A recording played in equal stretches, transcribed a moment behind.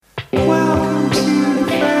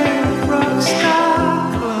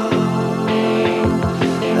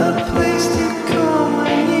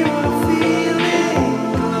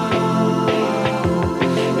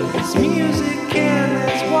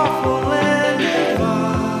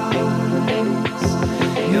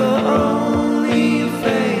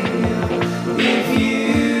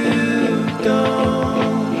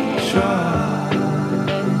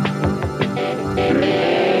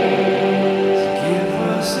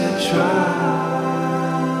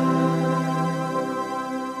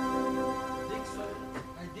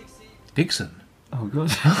Dixon. Oh, God.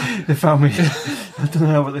 They found me. I don't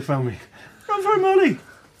know what they found me. I'm sorry, Molly.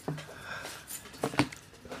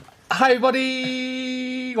 Hi,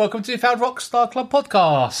 everybody. Welcome to the Found Rockstar Club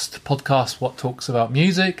podcast. Podcast what talks about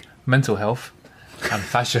music, mental health, and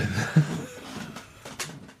fashion.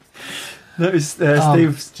 Notice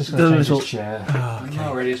Steve's just done a going to change little. his chair. Oh, okay. I'm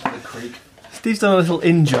already just with the creak. Steve's done a little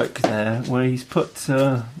in-joke there, where he's put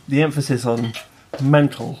the emphasis on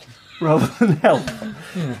mental rather than health.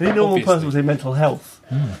 Yeah, Any normal obviously. person would say mental health.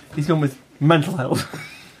 He's gone with mental health.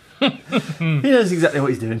 He knows exactly what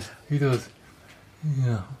he's doing. He does.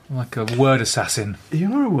 Yeah, I'm like a word assassin.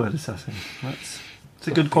 You are a word assassin. It's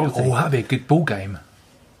a good quality. Oh, that'd be a good ball game.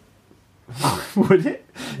 Would it?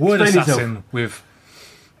 Word Explain assassin with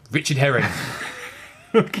Richard Herring.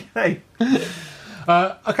 Okay.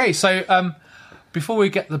 Okay, so before we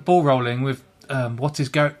get the ball rolling with what is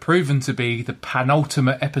proven to be the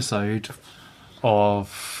penultimate episode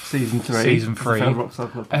of Season 3. Season of the 3, Found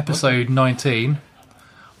Rockstar Club. episode 19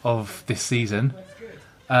 of this season,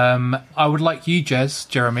 I would like you,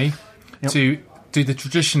 Jeremy, Yep. to do the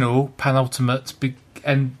traditional penultimate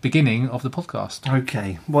beginning of the podcast.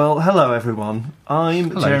 Okay. Well, hello, everyone. I'm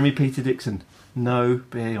Hello. Jeremy Peter Dixon. No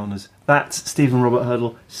BA honours. That's Stephen Robert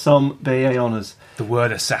Hurdle. Some BA honours. The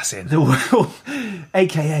word assassin.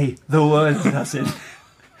 AKA the word assassin.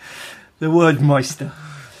 The word meister.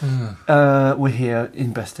 We're here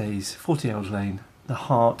in Best Days, 40 Elms Lane, the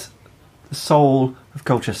heart, the soul of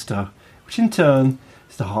Colchester, which in turn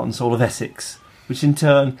is the heart and soul of Essex, which in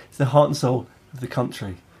turn is the heart and soul of the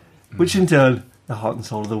country, which in turn the heart and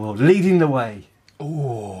soul of the world, leading the way.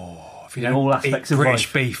 Oh, if you In don't all eat aspects of British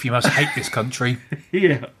life. beef, you must hate this country.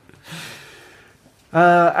 Yeah.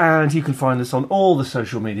 And you can find us on all the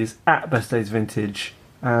social medias at Best Days Vintage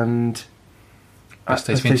and Best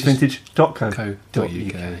at Days Vintage. bestdaysvintage.co.uk. There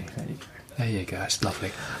you go. There you go. That's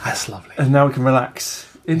lovely. That's lovely. And now we can relax.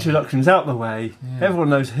 Introductions out the way. Yeah. Everyone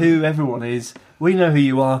knows who everyone is. We know who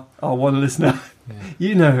you are, our one listener. Yeah.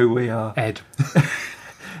 You know who we are. Ed.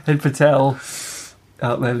 Ed Patel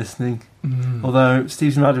out there listening. Although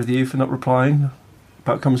Steve's mad with you for not replying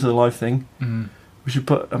about Comes to the Life thing. We should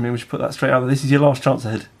put that straight out there. This is your last chance,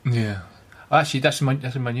 Ed. Yeah. Actually, that's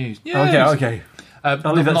in my news. Okay.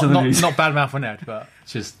 I'll leave that to the news. Not bad mouth on Ed, but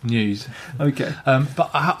just news. Okay. But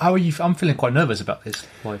how are you? I'm feeling quite nervous about this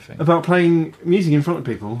live thing. About playing music in front of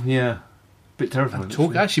people, yeah. Bit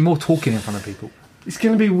terrifying. Actually, more talking in front of people. It's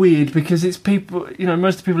going to be weird because it's people,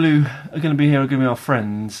 most of the people who are going to be here are going to be our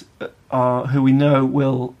friends, who we know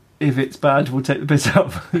will, if it's bad, will take the piss out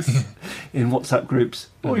of us in WhatsApp groups,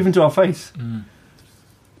 or even to our face.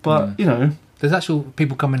 But, There's actual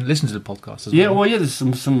people come and listen to the podcast as well. Yeah, there's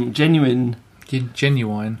some genuine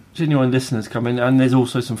listeners coming, and there's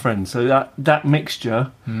also some friends. So that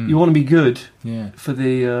mixture, you want to be good for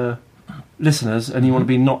the listeners, and you want to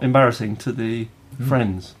be not embarrassing to the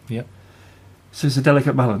friends. Yep. So it's a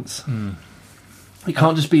delicate balance. It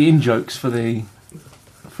can't just be in jokes for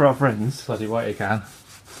our friends. Bloody right, you can.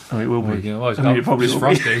 Oh, it will be. It probably will for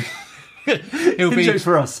us be. to. It'll In be jokes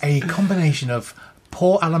for us. a combination of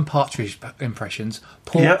poor Alan Partridge impressions,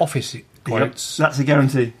 poor office quotes That's a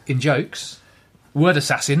guarantee. in jokes, word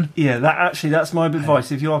assassin, Yeah, that's my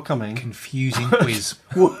advice. If you are coming, confusing quiz.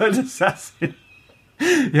 word assassin.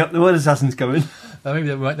 Yep, the word assassin's coming. Maybe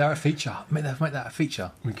they'll make that a feature. Make that a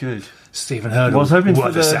feature. We could. Stephen Hurdle, I was hoping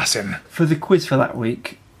word assassin. for the quiz for that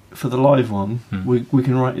week, for the live one, we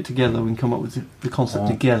can write it together. We can come up with the concept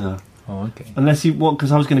together. Oh, okay. Unless you want,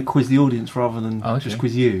 because I was going to quiz the audience rather than just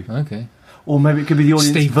quiz you. Okay. Or maybe it could be the audience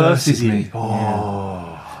Steve versus you. me. Oh.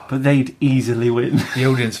 Yeah. But they'd easily win. The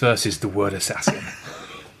audience versus the word assassin.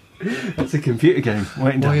 That's a computer game.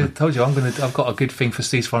 Waiting Well, down. I told you I've got a good thing for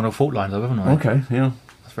Steve's final fault lines, haven't I? Okay, yeah.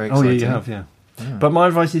 That's very Oh, exciting. yeah, you have, yeah. But my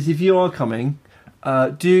advice is, if you are coming,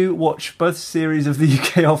 do watch both series of the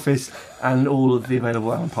UK Office and all of the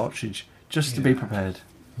available Alan Partridge, just to be prepared.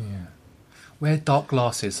 Yeah. Wear dark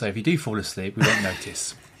glasses, so if you do fall asleep, we won't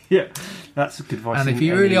notice. Yeah, that's good advice. And in if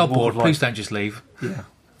you any really are walk bored, of life. please don't just leave. Yeah.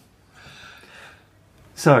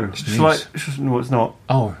 So, no, it's not.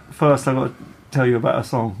 Oh, First, I've got to tell you about a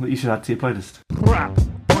song that you should add to your playlist. Crap.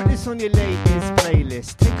 Put this on your latest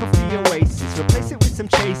playlist. Take off the Oasis, replace it with some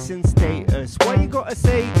chasing status. Why you gotta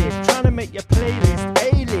say this? Trying to make your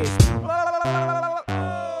playlist A-list.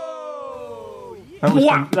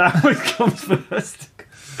 That comes first.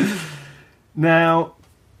 Now,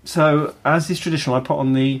 so as is traditional, I put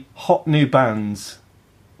on the Hot New Bands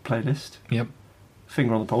playlist. yep.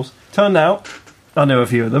 Finger on the pulse. Turned out, I know a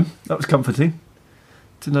few of them. That was comforting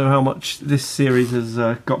to know how much this series has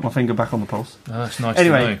got my finger back on the pulse. Oh, that's nice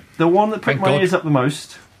Anyway, to the one that put Thank my God. ears up the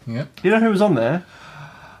most, know. Yep. you know who was on there?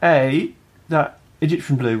 A, that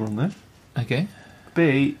Egyptian Blue on there. Okay.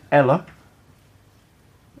 B, Ella.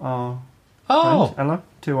 Our Oh, friend, Ella,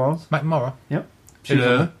 2 R's. McMorrow. Yep. She's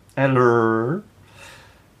Ella. on there. Ella.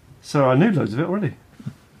 So I knew loads of it already.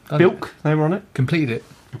 Bilk, they were on it. Completed it.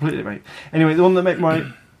 Completely, mate. Anyway, the one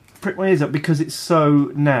that prick my ears up because it's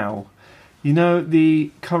so now. You know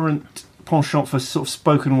the current penchant for sort of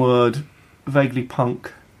spoken word, vaguely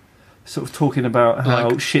punk, sort of talking about how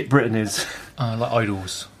Like- shit Britain is. Like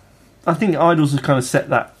Idols. I think Idols have kind of set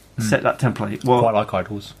that template. Well, Quite like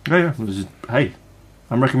Idols. yeah. Hey,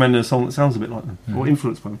 I'm recommending a song that sounds a bit like them or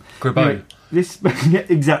influenced by them. Gribbo. Anyway, this yeah,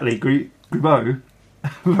 exactly Gribbo,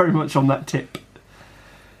 very much on that tip.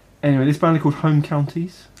 Anyway, this band are called Home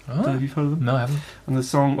Counties. I don't know if you've heard of them. No, I haven't. And the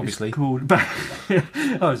song Obviously. is called Back.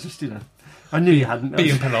 I was just, I knew you hadn't.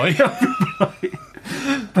 Being polite.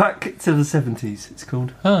 Back to the 70s, it's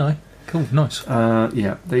called. Oh, cool, nice.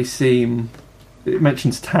 Yeah, they seem. It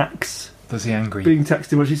mentions tax, Does he angry? being taxed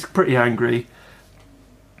too much. It's pretty angry.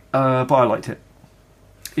 But I liked it.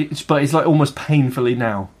 But it's like almost painfully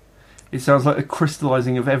now. It sounds like a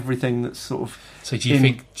crystallising of everything that's sort of. So do you in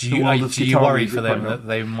think? the Do you world of guitar worry music for them right now. that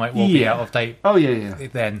they might well be Yeah. out of date Oh, yeah.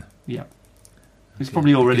 then? Yeah. It's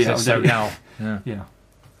probably already out Because of it's date. so now. Yeah.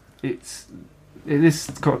 Yeah.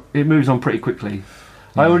 It moves on pretty quickly.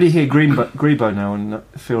 I already hear Grebo now and I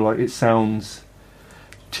feel like it sounds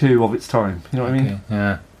too of its time. You know what I mean? Okay,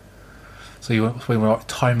 yeah. So you were like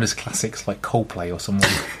timeless classics like Coldplay or something.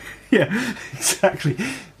 Yeah, exactly.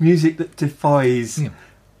 Music that defies Yeah.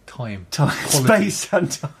 Time. space Quality.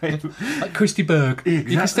 and time. Like Christy Berg. You can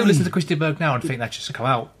still Exactly. listen to Christy Berg now and think that just come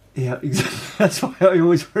out. Yeah, exactly. That's why I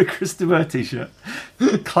always wear a Christopher t-shirt.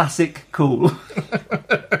 Classic, cool.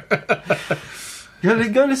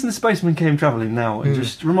 Go listen to Spaceman Came Travelling now and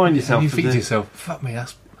just remind yourself. And you of think to the- yourself, fuck me,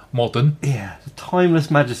 that's modern. Yeah, the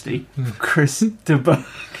timeless majesty of Christopher.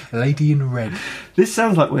 Lady in Red. This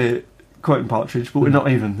sounds like we're quoting Partridge, but we're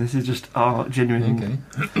not even. This is just our genuine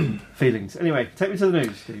feelings. Anyway, take me to the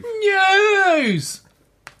news, Steve. News.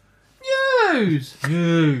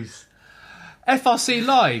 FRC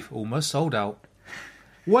Live almost sold out.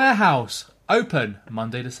 Warehouse open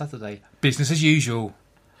Monday to Saturday. Business as usual.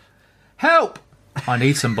 Help! I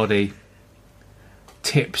need somebody.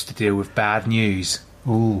 Tips to deal with bad news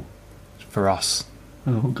Oh, for us.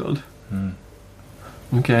 oh God.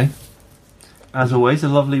 Okay. As always, a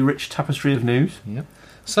lovely, rich tapestry of news. Yep.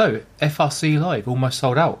 So FRC Live almost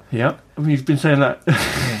sold out. Yeah, I mean, you've been saying that.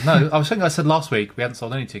 Yeah, no, I said last week we hadn't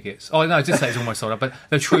sold any tickets. Oh no, I did say it's almost sold out, but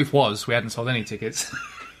the truth was we hadn't sold any tickets.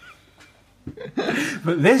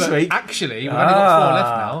 But this But week, actually, we've only got 4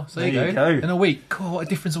 left now. So there there you you go. go. In a week. God, what a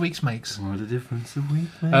difference a week makes. what a difference a week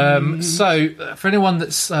makes. So, for anyone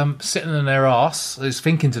that's sitting on their arse, is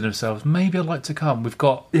thinking to themselves, maybe I'd like to come. We've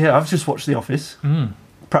got Yeah, I've just watched The Office.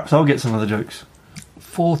 Perhaps I'll get some other jokes.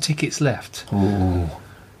 4 tickets left. Oh.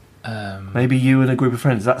 Maybe you and a group of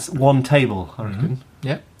friends. That's one table, I reckon.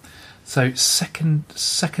 Yep. So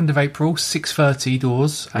 2nd of April, 6:30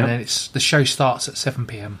 doors, and Yep. then the show starts at 7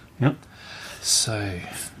 p.m. Yep. So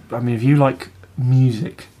I mean, if you like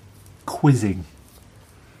music, quizzing,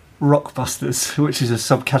 rockbusters, which is a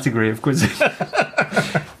subcategory of quizzing,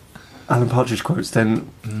 Alan Partridge quotes, then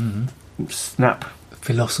snap.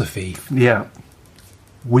 philosophy, Yeah.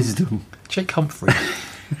 Wisdom. Jake Humphrey,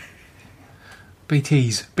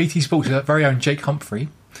 BT Sports' very own Jake Humphrey.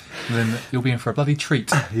 And then you'll be in for a bloody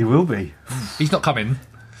treat. He will be. He's not coming.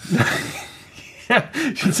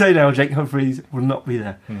 Should say now, Jake Humphries will not be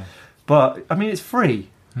there. Yeah. But, I mean, it's free.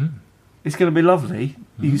 It's going to be lovely.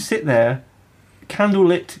 You sit there,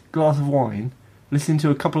 candlelit glass of wine, listening to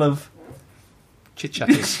a couple of... Chit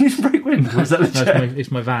chatting. Did you break wind? Was that the chair?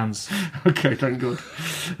 It's my Vans. Okay, thank God.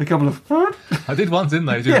 A couple of... I did once, didn't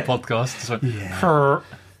I? Doing Yeah. a podcast. Just went, Yeah.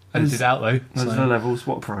 edited out though. Those are the levels.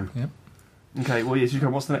 What a pro. Yep. Okay, well, yes, you go.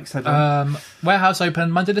 What's the next headline? Warehouse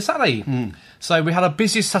open Monday to Saturday. So we had our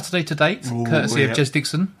busiest Saturday to date, Ooh, courtesy yeah. of Jez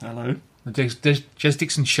Dixon, Hello. the Jez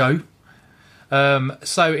Dixon show.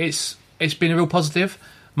 So it's been a real positive.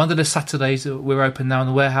 Monday to Saturdays we're open now in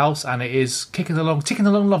the warehouse, and it is ticking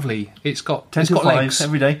along lovely. It's got 10 it's to got 5 legs.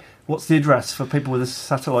 every day. What's the address for people with a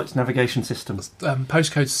satellite navigation system?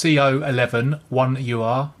 Postcode CO11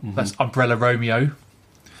 1UR. That's Umbrella Romeo.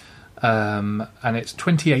 And it's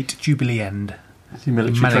 28 Jubilee End. Your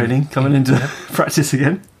military Manning. training coming into practice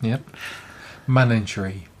again. Yep.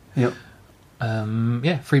 Mandatory. Yep.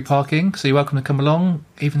 Free parking, so you're welcome to come along,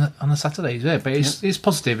 even on the Saturdays. Yeah, but it's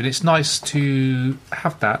positive, and it's nice to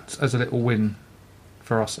have that as a little win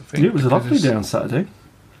for us. I think It was a because lovely it's- day on Saturday.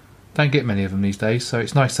 Don't get many of them these days, so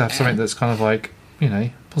it's nice to have something that's kind of like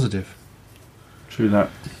positive. True that.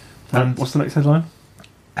 And- What's the next headline?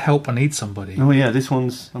 Help, I Need Somebody. Oh yeah, this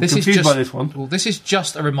one's. I'm confused by this one. Well, this is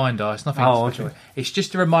just a reminder. It's nothing special. Okay. It's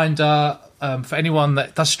just a reminder for anyone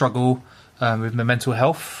that does struggle with their mental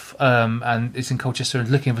health and is in Colchester and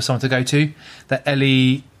looking for someone to go to, that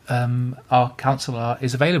Ellie, our counsellor,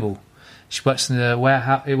 is available. She works in the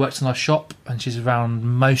warehouse. It works in our shop, and she's around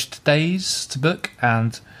most days to book.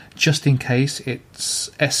 And just in case, it's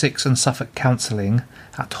Essex and Suffolk Counselling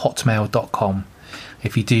at hotmail.com.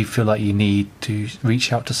 If you do feel like you need to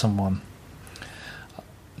reach out to someone,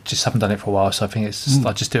 just haven't done it for a while, so I think it's just,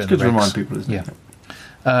 I'll just do it. It's in good the to regs. remind people, isn't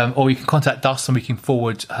it? Or you can contact us and we can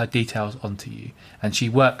forward her details onto you. And she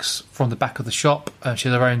works from the back of the shop. She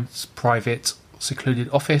has her own private, secluded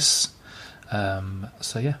office.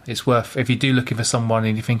 So yeah, it's worth, if you do looking for someone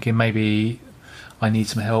and you're thinking maybe I need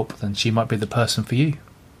some help, then she might be the person for you.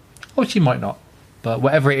 Or she might not. But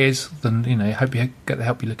whatever it is, then, you know, I hope you get the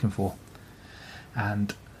help you're looking for.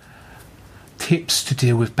 And tips to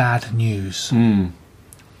deal with bad news.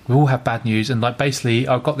 We all have bad news, and like basically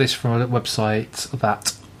I got this from a website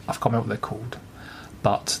that I can't remember what they're called,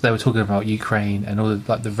 but they were talking about Ukraine and all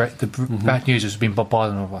the bad news has been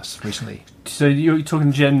bombarding of us recently. So you're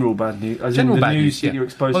talking general bad news, as General in the bad news news, that yeah. you're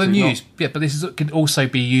exposed Well, to. the news, yeah, but this can also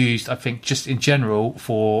be used, I think, just in general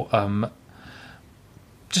for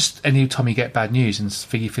just any time you get bad news and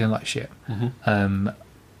you're feeling like shit,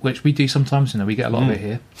 which we do sometimes. You know, we get a lot of it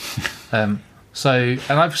here. So,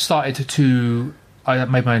 and I've started to. I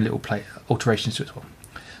made my own little alterations to it as well.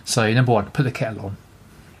 So, number one, put the kettle on.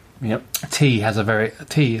 Yep. Tea,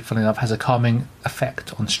 funnily enough, has a calming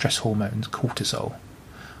effect on stress hormones, cortisol,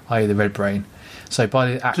 i.e. the red brain. So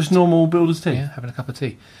by the act... Just normal builder's tea? Yeah, having a cup of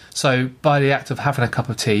tea. So by the act of having a cup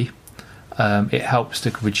of tea, it helps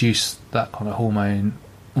to reduce that kind of hormone,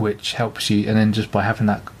 which helps you, and then just by having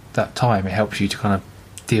that time, it helps you to kind of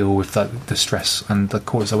deal with the stress and the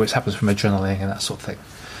cortisol, which happens from adrenaline and that sort of thing.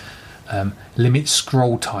 Limit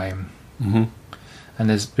scroll time. And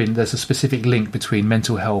there's a specific link between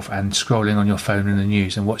mental health and scrolling on your phone and the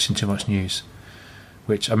news and watching too much news,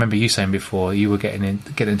 which I remember you saying before you were getting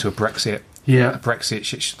into a Brexit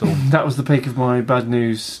shitstorm. That was the peak of my bad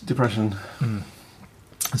news depression.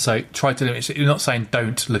 So try to limit. You're not saying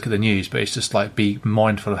don't look at the news, but it's just like be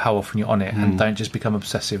mindful of how often you're on it and don't just become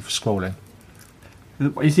obsessive scrolling.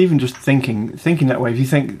 It's even just thinking that way. If you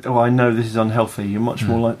think, I know this is unhealthy, you're much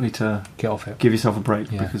more likely to get off it, give yourself a break,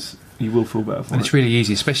 because you will feel better for it. And it's really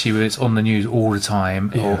easy, especially when it's on the news all the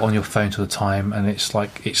time or on your phone all the time, and it's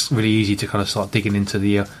really easy to kind of start digging into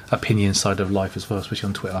the opinion side of life as well, especially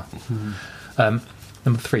on Twitter.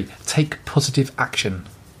 Number 3, take positive action.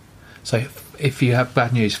 So if you have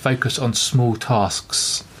bad news, focus on small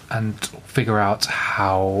tasks and figure out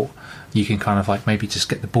how you can kind of like maybe just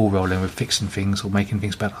get the ball rolling with fixing things or making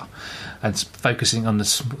things better, and focusing on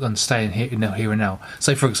staying here and now.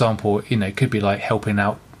 So, for example, it could be like helping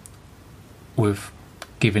out with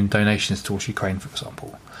giving donations towards Ukraine, for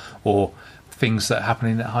example, or things that are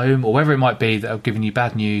happening at home, or whatever it might be that are giving you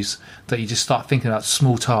bad news. That you just start thinking about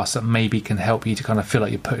small tasks that maybe can help you to kind of feel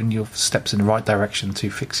like you're putting your steps in the right direction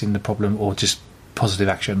to fixing the problem, or just positive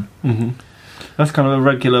action. That's kind of a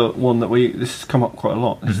regular one that this has come up quite a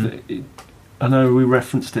lot. I know we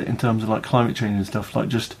referenced it in terms of like climate change and stuff, like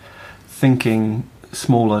just thinking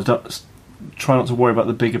smaller, try not to worry about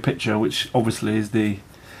the bigger picture, which obviously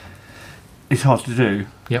it's hard to do.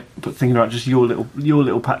 Yep. But thinking about just your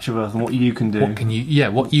little patch of earth and what you can do.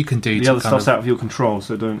 What you can do. The other stuff's out of your control,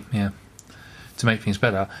 so don't. Yeah. To make things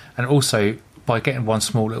better, and also by getting one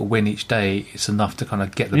small little win each day, it's enough to kind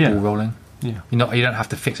of get the ball rolling. Yeah. You don't have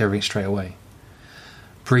to fix everything straight away.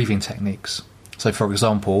 Breathing techniques. So, for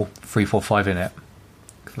example, 3-4-5 in it.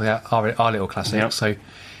 Our little classic. Yep. So,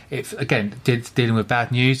 if again dealing with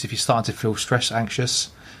bad news, if you're starting to feel stressed,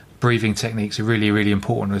 anxious, breathing techniques are really, really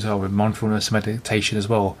important as well, with mindfulness meditation as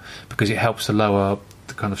well, because it helps to lower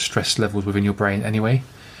the kind of stress levels within your brain anyway.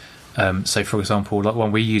 So, for example, like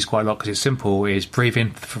one we use quite a lot because it's simple, is breathe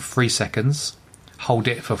in for 3 seconds, hold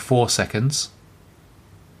it for 4 seconds,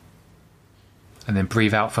 and then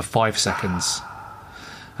breathe out for 5 seconds.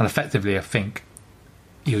 And effectively, I think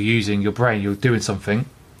you're using your brain, you're doing something,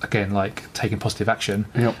 again, like taking positive action.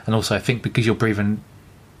 Yep. And also, I think because you're breathing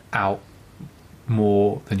out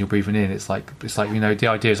more than you're breathing in, it's like the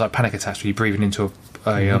idea is like panic attacks where you're breathing into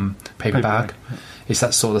a paper bag. Yeah. It's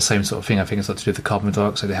that sort of the same sort of thing. I think it's like to do with the carbon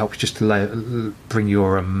dioxide. It helps just to bring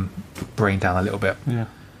your brain down a little bit. Yeah.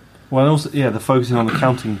 Well, and also, the focusing on the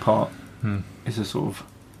counting part is a sort of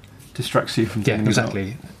distracts you from thinking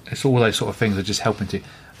exactly. It's all those sort of things are just helping to.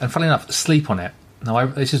 And funnily enough, sleep on it. Now,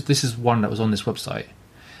 this is one that was on this website.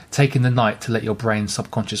 Taking the night to let your brain's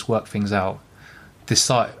subconscious work things out.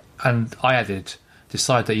 And I added,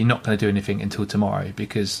 decide that you're not going to do anything until tomorrow,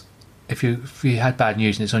 because if you had bad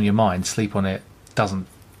news and it's on your mind, sleep on it doesn't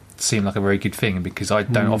seem like a very good thing, because I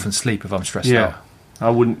don't often sleep if I'm stressed out. I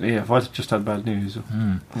wouldn't. Yeah, if I just had bad news.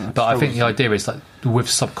 But I think the idea is that with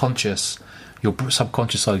subconscious, your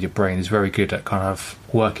subconscious side of your brain is very good at kind of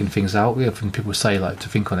working things out. When people say like to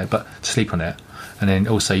think on it, but to sleep on it, and then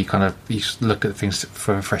also you look at things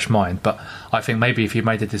for a fresh mind. But I think maybe if you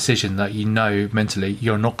made a decision that you know mentally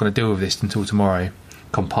you're not going to deal with this until tomorrow,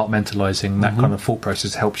 compartmentalising that kind of thought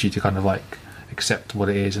process helps you to kind of like accept what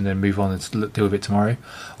it is and then move on and deal with it tomorrow,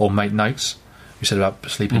 or make notes. You said about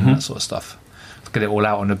sleeping and that sort of stuff. Get it all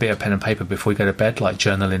out on a bit of pen and paper before you go to bed, like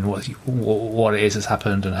journaling what it is that's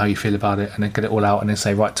happened and how you feel about it, and then get it all out and then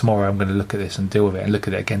say, right, tomorrow I'm going to look at this and deal with it, and look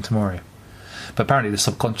at it again tomorrow. But apparently the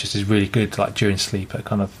subconscious is really good, like during sleep, at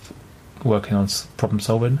kind of working on problem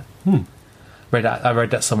solving. I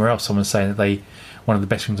read that somewhere else. Someone saying that one of the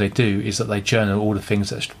best things they do is that they journal all the things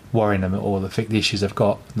that's worrying them, or the issues they've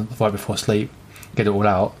got right before sleep, get it all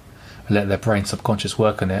out and let their brain subconscious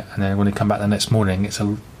work on it, and then when they come back the next morning,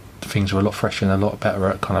 things are a lot fresher and a lot better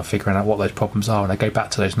at kind of figuring out what those problems are, and they go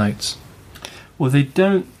back to those notes. Well, they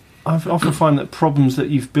don't. I often find that problems that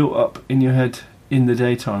you've built up in your head in the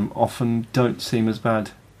daytime often don't seem as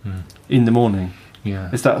bad in the morning.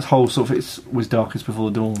 Yeah, it's that whole sort of it was darkest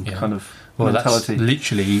before the dawn kind of mentality. That's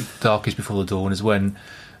literally darkest before the dawn is when.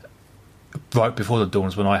 Right before the dawn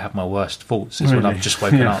is when I have my worst thoughts. It's when I'm just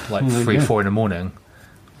woken up like 3-4 in the morning.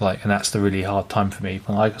 Like, and that's the really hard time for me.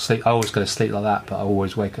 When I sleep, I always go to sleep like that, but I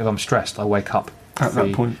always wake. If I'm stressed, I wake up at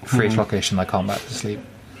that point, 3 o'clock-ish, and I can't back to sleep.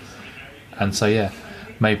 And so, yeah,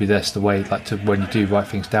 maybe that's the way. Like, to when you do write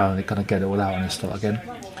things down, you kind of get it all out and then start again.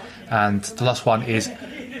 And the last one is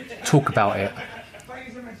talk about it.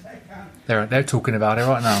 They're talking about it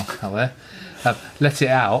right now out there. Let it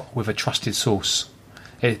out with a trusted source.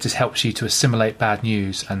 It just helps you to assimilate bad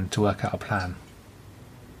news and to work out a plan.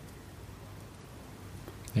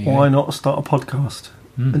 Why not start a podcast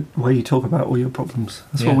where you talk about all your problems?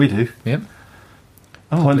 That's what we do. Yep.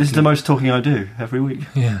 Oh, and this is the most talking I do every week.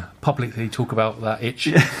 Yeah. Publicly talk about that itch.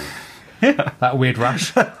 Yeah. That weird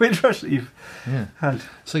rash. Weird rash that you've had.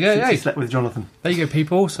 So yeah, since you slept with Jonathan. There you go,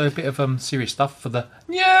 people. So a bit of serious stuff for the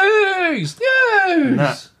news. And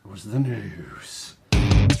that was the news.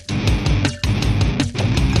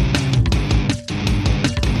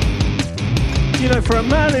 You know, for a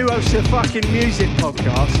man who hosts a fucking music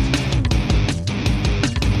podcast,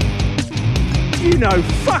 you know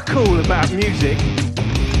fuck all about music.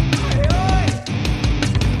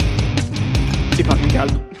 If I can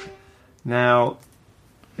go. Now,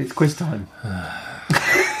 it's quiz time.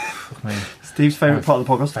 Steve's favourite part of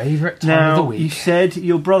the podcast. Favourite time of the week. You said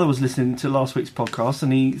your brother was listening to last week's podcast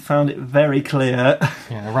and he found it very clear.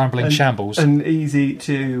 Yeah, rambling shambles. And easy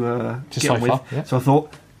to get on with. Yeah. So I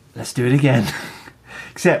thought, let's do it again.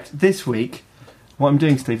 Except this week, what I'm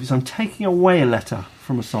doing, Steve, is I'm taking away a letter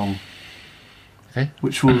from a song. Okay.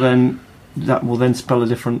 Which will then spell a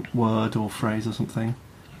different word or phrase or something.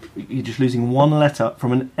 You're just losing one letter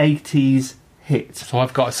from an 80s hit. So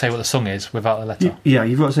I've got to say what the song is without the letter.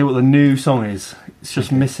 You've got to say what the new song is. It's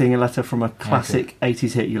just missing a letter from a classic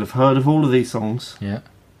 80s hit. You'll have heard of all of these songs. Yeah.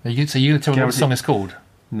 So you tell me what the song is called?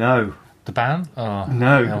 No. The band? Oh,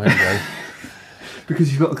 no. Oh, here we go.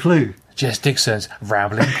 Because you've got a clue. Jess Dixon's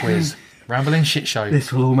Rambling Quiz. Rambling Shit Show.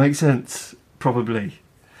 This will all make sense, probably.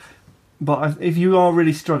 But if you are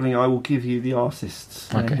really struggling, I will give you the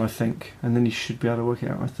artist's name, I think. And then you should be able to work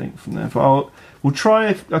it out, I think, from there. But we'll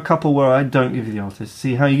try a couple where I don't give you the artist,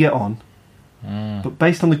 see how you get on. But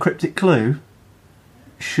based on the cryptic clue,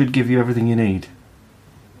 should give you everything you need.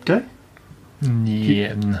 Okay?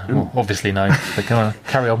 Yeah, well, obviously no. But come on,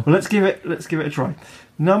 carry on. Well, let's give it a try.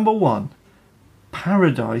 Number 1.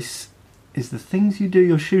 Paradise is the things you do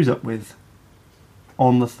your shoes up with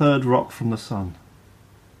on the third rock from the sun.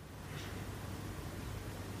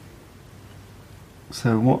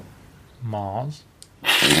 So what? Mars.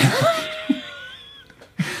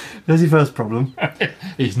 There's your first problem.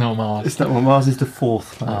 It's not Mars. It's not well, Mars is the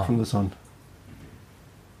fourth planet from the sun.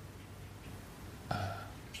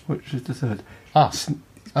 Which is the third? Us.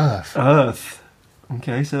 Earth. Earth.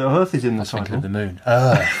 Okay, so Earth is in the title. Of the moon.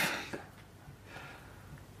 Earth.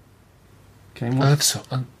 Okay, Earth's.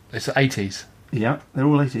 It's the 80s. Yeah, they're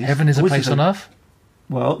all 80s. Heaven is a place on Earth?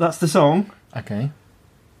 Well, that's the song. Okay.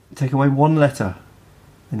 Take away one letter.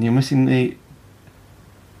 And you're missing the...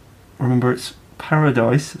 Remember, it's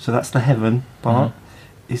paradise, so that's the heaven part.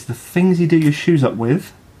 Is the things you do your shoes up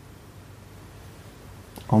with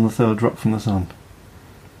on the third rock from the sun.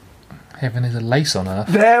 Heaven is a lace on Earth.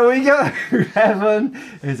 There we go. Heaven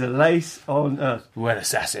is a lace on Earth. Word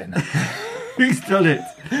assassin. Who's done it?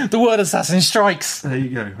 The word assassin strikes. There you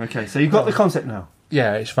go. Okay, so you've got the concept now.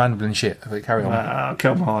 Yeah, it's random and shit. But carry on. Wow,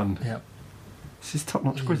 come on. Yeah. This is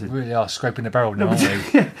top-notch We quizzing. really are scraping the barrel now, aren't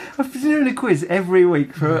we? Yeah, I've been doing a quiz every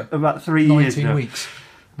week for about 3 years 19 now. weeks.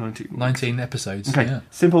 19 episodes. Okay, Yeah.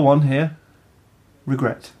 simple one here.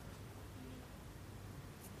 Regret.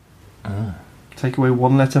 Oh. Take away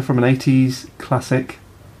one letter from an 80s classic.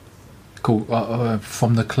 Cool.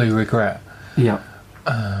 From the clue, regret. Yeah.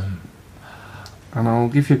 Um, And I'll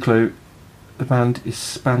give you a clue. The band is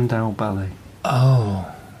Spandau Ballet. oh.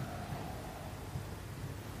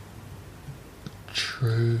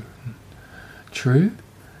 True. True?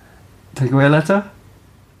 Take away a letter.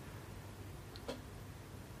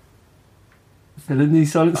 Fill in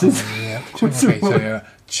these silences. Oh, yeah. What's Okay, the so word?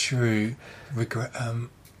 true. Regret.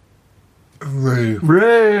 Rue.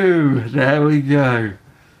 Roo! There we go.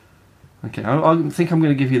 Okay, I think I'm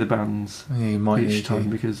going to give you the bands Yeah, you might each need time to.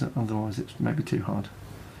 because otherwise it's maybe too hard.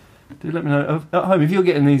 Do let me know at home if you're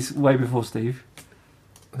getting these way before Steve.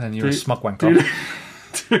 Then you're a Do- smug wanker.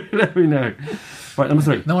 Do let me know. Right, number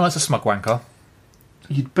 3. No one likes a smug wanker.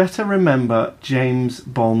 You'd better remember James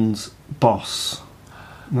Bond's boss.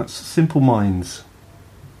 And that's Simple Minds.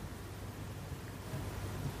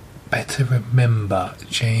 Better remember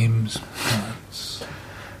James Bond's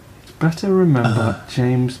Better remember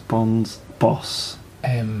James Bond's boss.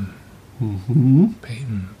 Mm-hmm.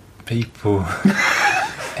 People.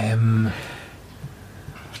 I've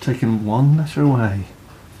taken one letter away.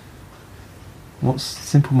 What's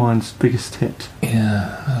Simple Minds' biggest hit?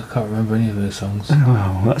 Yeah, I can't remember any of those songs.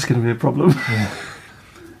 Oh, that's going to be a problem. Yeah.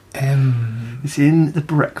 It's in The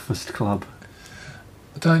Breakfast Club.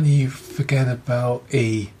 Don't you forget about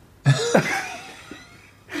E.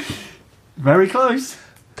 Very close.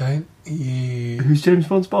 Don't you? Who's James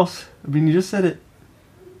Bond's boss? I mean, you just said it.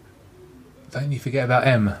 Don't you forget about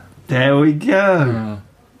M. There we go.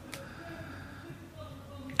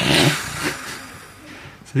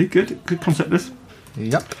 See, good concept this.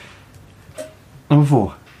 Yep. Number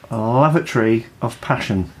 4, a lavatory of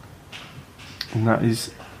passion. And that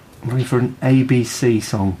is, I'm looking for an ABC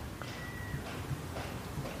song.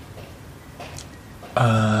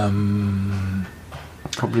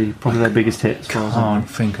 Probably their biggest hit. As far as I Can't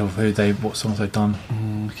think of what songs they've done.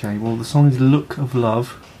 know. Okay, well the song is Look of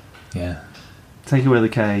Love. Yeah. Take away the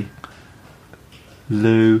K.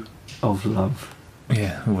 Lou of Love.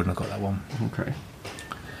 Yeah, we wouldn't have got that one. Okay.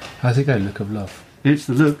 How's it go? Look of Love. It's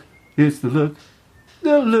the look. It's the look.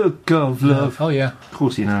 The look of love. Oh yeah, Of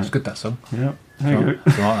course you know. it's good, that song. Yeah. There you go. I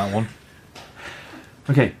like that one.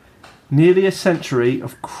 Okay. Nearly a century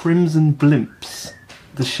of Crimson Blimps.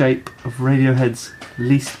 The shape of Radiohead's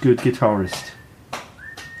least good guitarist.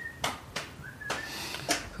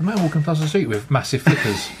 The man walking past the street with massive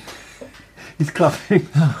flippers. He's clapping.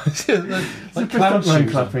 It's like It's clown shoes on.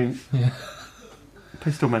 clapping. Yeah.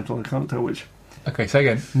 Pistol mental, I can't tell which. Okay, say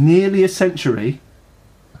again. Nearly a century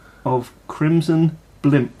of Crimson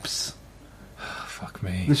Blimps. Oh, fuck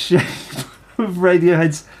me. The shape of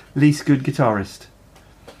Radiohead's least good guitarist.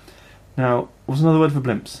 Now, what's another word for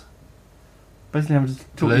blimps? Basically, I'm just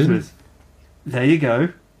talking Balloon? through this. There you go.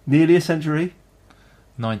 Nearly a century.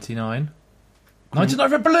 99.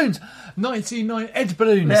 99 red balloons. 99 Ed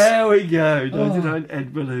balloons. There we go. 99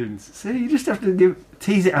 Ed balloons. See, you just have to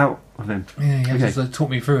tease it out of him. Yeah, you Okay. just talk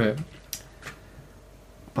me through it.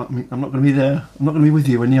 But I mean, I'm not going to be there. I'm not going to be with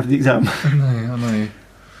you when you have the exam. I know.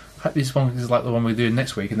 Hope this one is like the one we're doing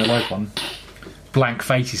next week in the live one. Blank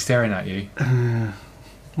faces staring at you.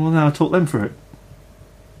 Well, now I taught them for it.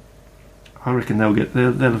 I reckon they'll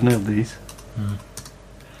have nailed these.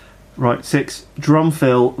 Right, 6. Drum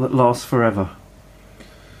fill that lasts forever.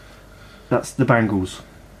 That's the Bangles.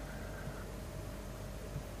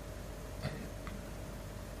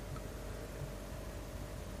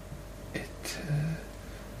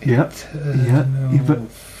 Yep. Eternal Yeah, but-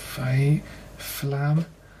 Flam.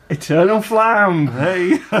 Eternal Flam. There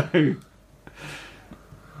you go.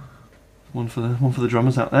 One for the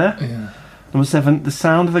drummers out there. Yeah. Number 7. The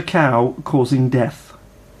sound of a cow causing death.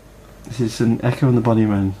 This is an Echo and the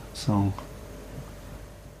Bunnymen song.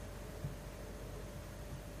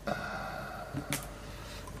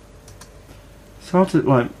 It's hard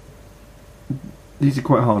to these are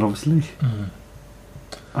quite hard, obviously.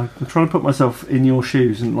 I'm trying to put myself in your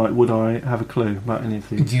shoes and would I have a clue about any of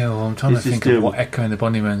these? Yeah, well, I'm trying to This is think of still- what Echo and the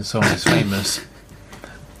Bunnymen song is famous.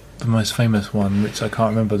 The most famous one, which I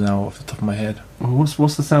can't remember now off the top of my head. Well,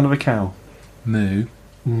 what's the sound of a cow? Moo.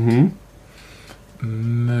 Mm-hmm.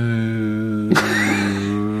 Moo.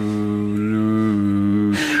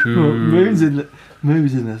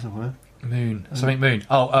 Moon's in there somewhere. Moon. Something moon.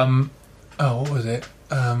 Oh, what was it?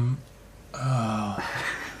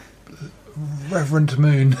 Reverend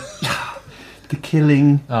Moon. The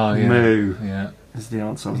Killing Oh, yeah. Moo Yeah. is the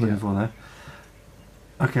answer I was looking Yeah. for there.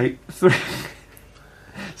 Okay, 3.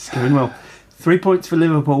 It's going well. 3 points for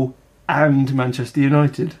Liverpool and Manchester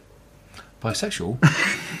United. Bisexual?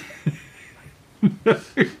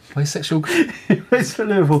 Bisexual? It's for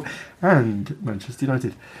Liverpool and Manchester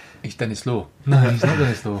United. He's Dennis Law. No, he's not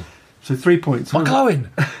Dennis Law. So 3 points. Michael Owen!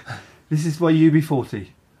 This is by UB40.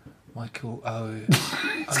 Michael Owen.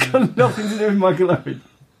 It's got nothing to do with Michael Owen.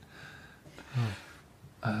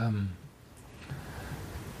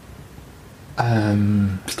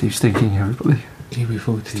 Steve's thinking, everybody.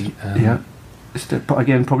 UB40. Yeah. But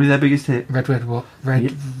again, probably their biggest hit. Red what?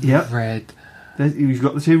 Red. Yeah. Red. You've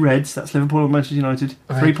got the 2 reds. That's Liverpool and Manchester United.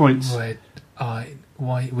 3 points. Red.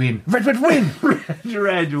 White. Win. Red win!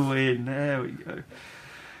 Red win. There we go.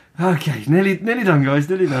 Okay, nearly done, guys.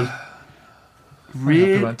 Nearly done.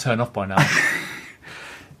 Really? Really? Won't turn off by now.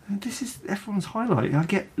 This is everyone's highlight. I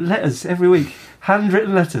get letters every week.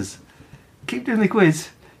 Handwritten letters. Keep doing the quiz.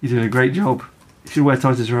 You're doing a great job. You should wear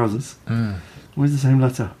tighter trousers. Always the same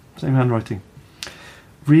letter. Same handwriting.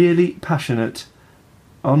 Really passionate,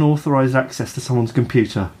 unauthorised access to someone's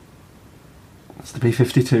computer. That's the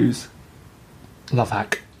B-52s. Love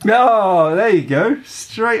hack. Oh, there you go.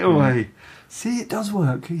 Straight away. See, it does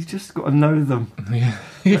work. You've just got to know them. Yeah.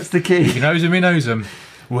 That's the key. He knows him, he knows him.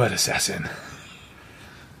 Word assassin.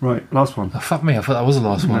 Right, last one. Oh, fuck me, I thought that was the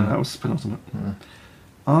last No, one. that was penultimate.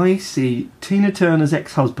 I see Tina Turner's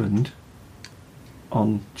ex-husband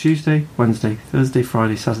on Tuesday, Wednesday, Thursday,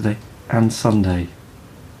 Friday, Saturday and Sunday.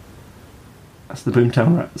 That's the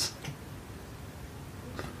Boomtown Rats.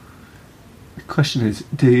 The question is,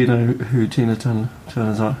 do you know who Tina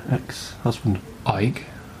Turner's ex-husband? Ike.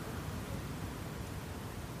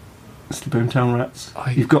 It's the Boomtown Rats.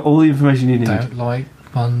 I You've got all the information you need. Don't like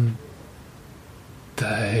Monday.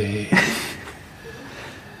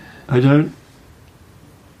 I don't.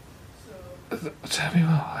 Tell me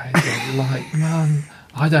what, I don't like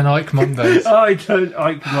I don't like Mondays. I don't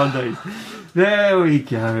like Mondays. There we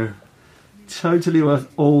go. Totally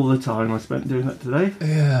worth all the time I spent doing that today.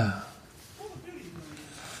 Yeah.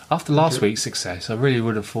 After last week's success, I really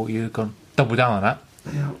would have thought you'd have gone double down on that.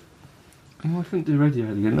 Yeah. Well, I couldn't do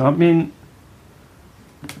Radiohead again. I mean,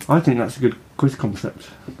 I think that's a good quiz concept,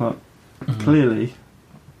 but clearly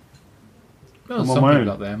Well, I'm on some my people own.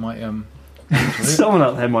 out there might enjoy it. someone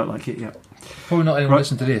out there might like it. Yeah. Probably not anyone Right.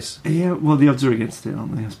 listen to this. Yeah. Well, the odds are against it,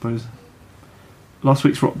 aren't they? I suppose. Last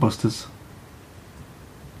week's Rockbusters.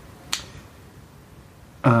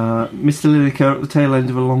 Mr. Lineker at the tail end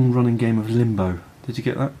of a long-running game of Limbo. Did you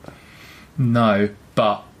get that? No,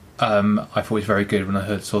 but I thought it was very good when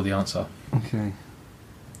I saw the answer. Okay.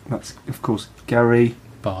 That's, of course, Gary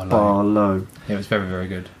Barlow. Barlow. Yeah, it was very, very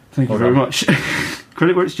good. Thank you Well very done. much.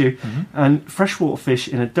 Credit where it's due. And freshwater fish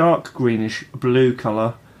in a dark greenish blue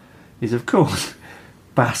colour is, of course,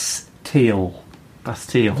 Bastille.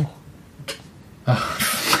 Bastille.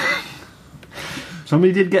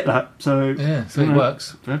 Somebody did get that, so Yeah, so you it know,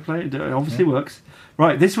 works. fair play. It obviously works.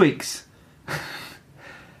 Right, this week's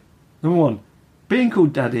number 1: being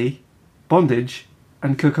called daddy, bondage,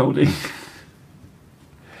 and cuckolding.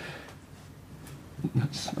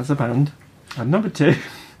 That's a band. And number 2: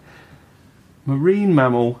 marine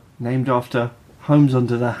mammal named after Homes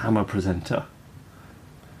Under the Hammer presenter.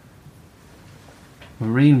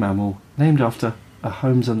 Marine mammal named after a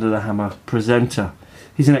Homes Under the Hammer presenter.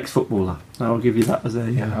 He's an ex-footballer. I'll give you that as a.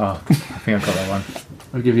 Oh, I think I got that one.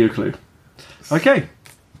 I'll give you a clue. Okay,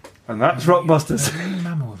 and that's Rockbusters.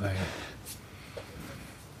 Mammal though.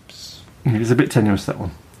 It's a bit tenuous, that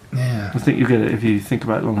one. Yeah. I think you'll get it if you think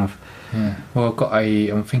about it long enough. Yeah. Well,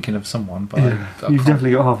 I'm thinking of someone, but Yeah, I you've can't.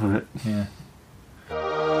 definitely got half of it. Yeah.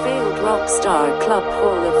 Failed Rockstar Club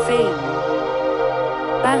Hall of Fame.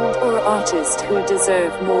 Band or artist who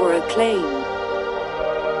deserve more acclaim.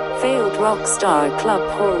 Failed Rockstar Club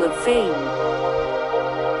Hall of Fame.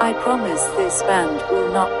 I promise this band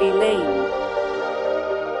will not be lame.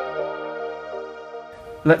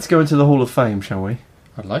 Let's go into the Hall of Fame, shall we?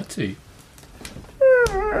 I'd like to.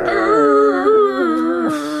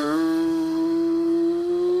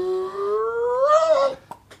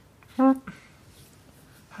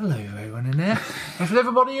 Hello, everyone in there. Is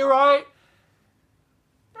everybody alright?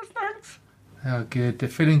 Oh, good. They're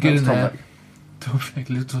feeling good in there. Tom Beck,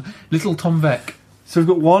 little Tom Beck. So we've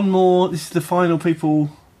got one more. This is the final people.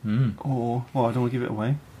 Or, well, I don't want to give it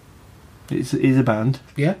away. It is a band.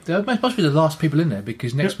 Yeah, there must be the last people in there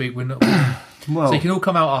because next week we're not. Well, So you can all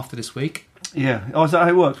come out after this week. yeah. Oh, is that how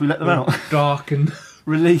it works? We let them out. Dark and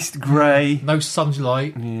Released grey. no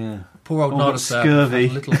sunlight. Yeah. poor old All got Nardisser. scurvy.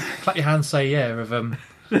 Little clap your hands, say yeah. Of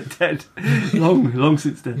Dead. Long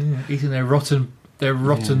since dead. eating their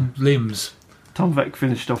rotten limbs. Tom Veck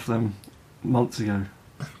finished off them months ago.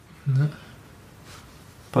 No.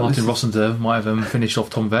 But Martin this is- Rossiter might have finished off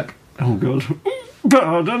Tom Veck. Oh God.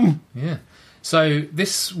 Pardon. Yeah. So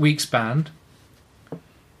this week's band,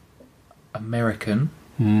 American,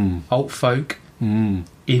 alt folk,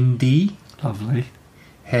 indie, Lovely.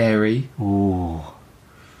 hairy, Oh.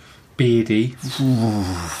 beardy,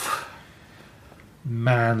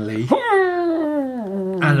 manly,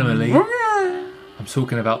 animally. I'm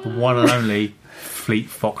talking about the one and only Fleet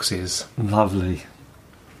Foxes, Lovely.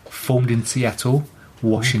 formed in Seattle,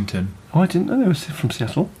 Washington, Oh, I didn't know they were from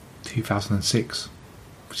Seattle. 2006,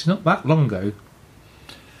 which is not that long ago.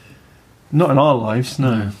 Not in our lives,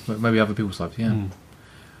 no. But maybe other people's lives. Yeah. Mm.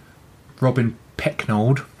 Robin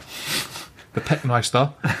Pecknold, the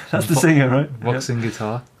Peckmeister, That's the singer, right? Vox and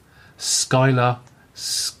guitar. Skylar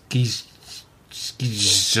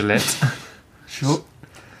Skizlet. Sure.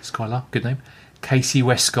 Skylar, good name. Casey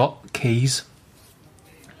Westcott, keys.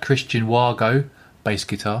 Christian Wargo, bass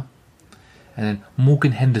guitar. And then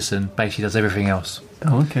Morgan Henderson, basically does everything else.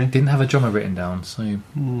 Oh, okay. Didn't have a drummer written down, so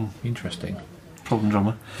interesting. Problem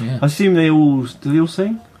drummer. Yeah. I assume do they all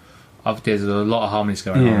sing? There's a lot of harmonies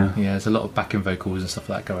going Yeah. on. Yeah, there's a lot of backing vocals and stuff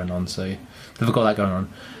like that going on, so they've got that going on.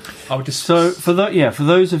 I would just... So for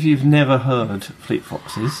those of you who've never heard Fleet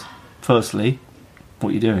Foxes, firstly, what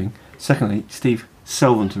are you doing? Secondly, Steve,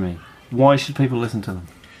 sell them to me. Why should people listen to them?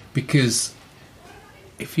 Because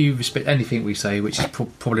if you respect anything we say, which is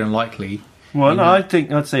probably unlikely... Well, you no,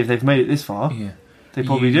 know- I'd say if they've made it this far, Yeah. they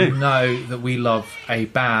probably you do. know that we love a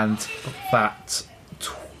band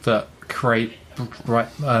that create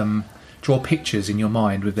draw pictures in your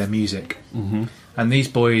mind with their music, and these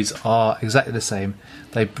boys are exactly the same.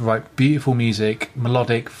 They write beautiful music,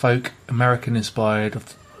 melodic, folk, American inspired,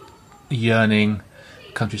 of yearning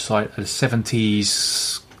countryside, a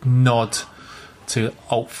 70s nod to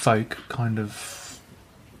alt folk kind of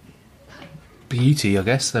beauty, I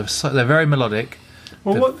guess. They're very melodic.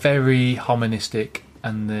 Well, They're what- very harmonistic,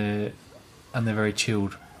 and they're very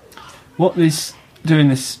chilled. What this doing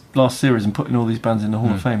this last series and putting all these bands in the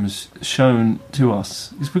Hall of Fame has shown to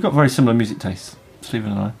us is we've got very similar music tastes,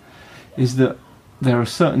 Stephen and I. Is that there are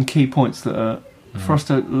certain key points that are for us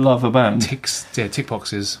to love a band. Tick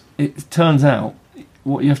boxes. It turns out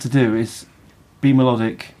what you have to do is be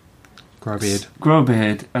melodic, Grow a beard. grow a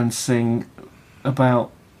beard, and sing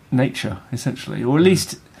about nature, essentially, or at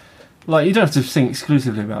least. Like, you don't have to sing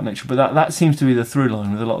exclusively about nature, but that seems to be the through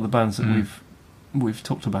line with a lot of the bands that we've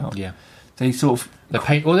talked about. Yeah. They sort of They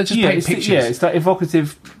paint, or they just paint pictures. it's that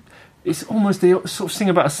evocative. It's almost they sort of sing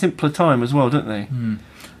about a simpler time as well, don't they?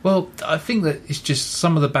 Well, I think that it's just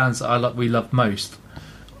some of the bands that we love most.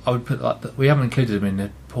 I would put we haven't included them in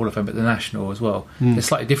the Hall of Fame, but the National as well. They're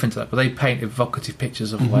slightly different to that, but they paint evocative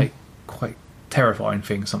pictures of like quite terrifying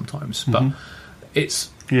things sometimes. But it's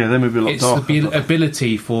Yeah, they may be a lot it's darker. the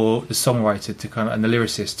ability for the songwriter to and the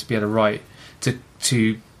lyricist to be able to write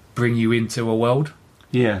to bring you into a world.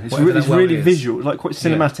 Yeah, it's whatever that world really is. visual, like quite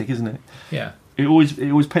cinematic, isn't it? Yeah. It always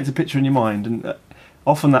paints a picture in your mind, and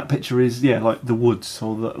often that picture is like the woods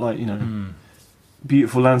or the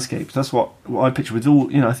beautiful landscapes. That's what I picture with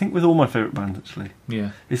all I think with all my favourite bands actually.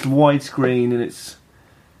 Yeah. It's widescreen and it's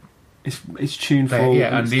tuneful.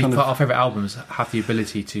 Yeah, and it's our favourite albums have the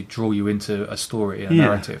ability to draw you into a story and a Yeah.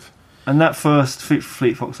 narrative. and that first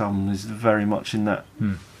Fleet Fox album is very much in that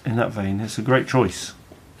vein. It's a great choice.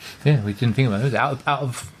 Yeah, we didn't think about it. Out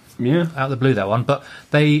of Yeah, the blue, that one. But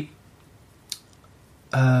they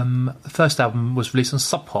the first album was released on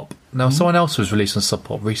Sub Pop. Now someone else was released on Sub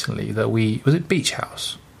Pop recently that was it Beach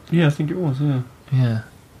House? yeah, I think it was. Yeah, Yeah.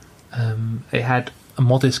 It had a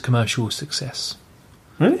modest commercial success.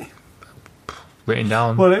 really. Written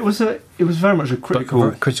down, Well, it was very much a but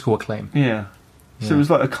critical. critical acclaim. Yeah. So Yeah. it was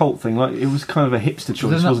like a cult thing. Like it was kind of a hipster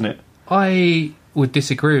choice, There's not- wasn't it? I would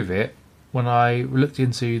disagree with it when I looked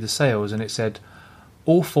into the sales, and it said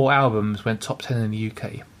all 4 albums went top 10 in the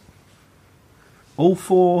UK. All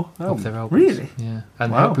 4 Of their albums. Really? Yeah.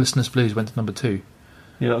 And Wow. Helplessness Blues went to number 2.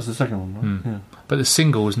 Yeah, that was the second one. Right? But the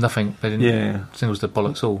singles, nothing. They didn't. Yeah. Singles, the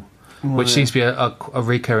bollocks all. Well, Which yeah. seems to be a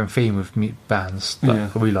recurring theme with bands that Yeah.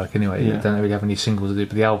 we like anyway. Yeah. They don't really have any singles to do,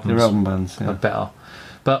 but the albums Their album bands. are Yeah. better.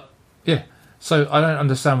 But yeah, so I don't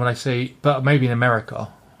understand when I say, but maybe in America,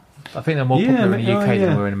 I think they're more Yeah, popular in the UK yeah.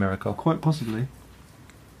 than we're in America. Quite possibly.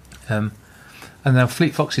 And then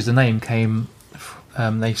Fleet Foxes, the name came.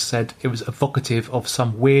 They said it was evocative of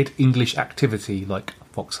some weird English activity like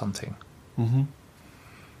fox hunting. Mm-hmm.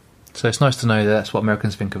 So it's nice to know that that's what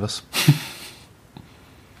Americans think of us.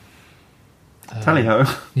 Tally-ho.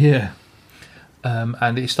 Yeah.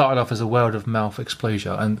 And it started off as a word of mouth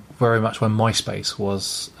exposure, and very much when MySpace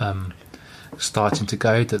was starting to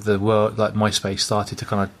go, that the world, like MySpace, started to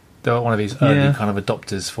kind of, they were one of these early kind of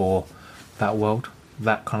adopters for that world,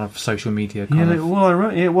 that kind of social media kind of. Well,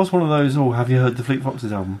 it was one of those. Oh, have you heard the Fleet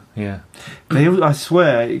Foxes album? Yeah. I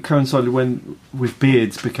swear it coincided with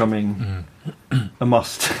beards becoming a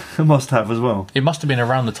must-have as well. It must have been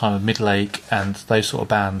around the time of Middleake and those sort of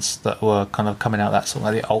bands that were kind of coming out, that sort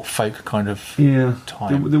of like the alt folk kind of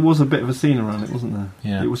time. There was a bit of a scene around it, wasn't there?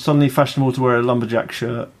 Yeah. It was suddenly fashionable to wear a lumberjack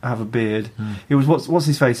shirt, have a beard. It was what's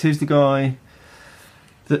his face? Who's the guy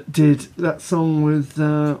that did that song with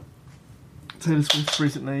Taylor Swift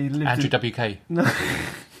recently? Andrew WK.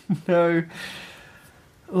 No,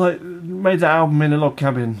 like made that album in a log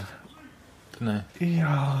cabin. No.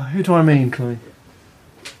 Yeah, who do I mean, Chloe?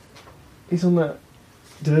 He's on that.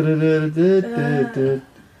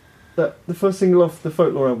 That the first single off the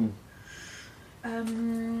Folklore album. I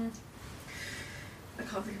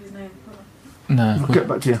can't think of his name. Hold on. No. I'll get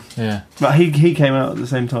back to you. Yeah. But he came out at the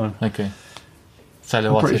same time. Okay. Solo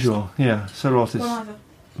I'm artist. pretty sure. Yeah, solo artist. Bon Iver.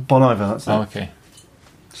 Bon Iver, that's it. Oh, okay.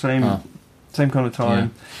 Same kind of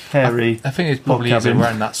time. Hairy. I think it's probably log cabin.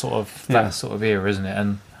 around that sort of era, isn't it?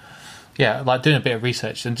 And yeah, like doing a bit of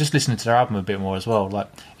research and just listening to their album a bit more as well. Like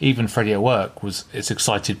even Freddie at work is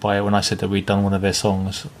excited by it when I said that we'd done one of their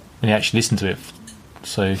songs, and he actually listened to it.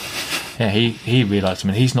 So yeah, he really likes him,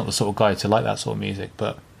 and he's not the sort of guy to like that sort of music,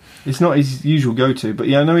 but It's not his usual go-to, but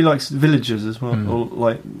yeah, I know he likes Villagers as well, or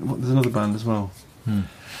like there's another band as well.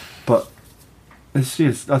 But it's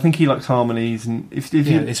just, I think he likes harmonies, and if you,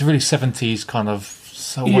 it's a really 70s kind of.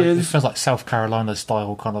 So it feels like South Carolina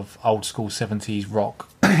style, kind of old school 70s rock.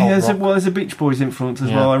 There's a Beach Boys influence as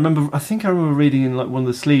well. I think I remember reading in like one of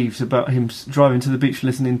the sleeves about him driving to the beach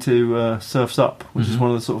listening to Surf's Up, which is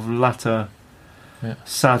one of the sort of latter,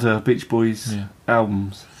 sadder Beach Boys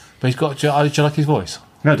albums. But he's got. Do you like his voice?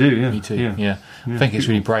 I do, yeah. Me too. Yeah. I think it's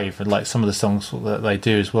really brave, and like some of the songs that they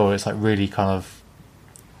do as well. It's like really kind of.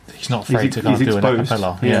 He's not afraid to kind of do an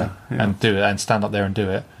acapella, and do it and stand up there and do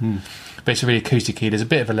it. But it's a really acoustic-y. There's a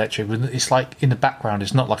bit of electric. It's like in the background.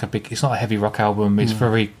 It's not like it's not a heavy rock album. It's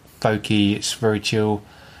very folky. It's very chill.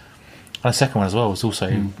 And the second one as well was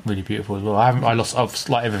also really beautiful as well. I've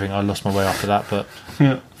like everything. I lost my way after that, but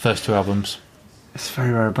first two albums. It's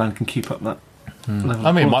very rare a band can keep up that level.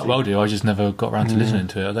 I mean, it quality. might well do. I just never got around to listening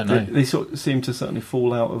to it. I don't know. They sort of seem to certainly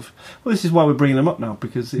fall out of. Well, this is why we're bringing them up now,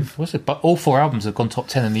 because if What's it? But all four albums have gone top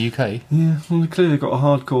 10 in the UK. well, they clearly got a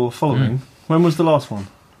hardcore following. When was the last one?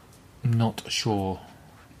 Not sure.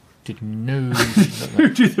 Did no. Who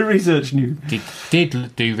did the research?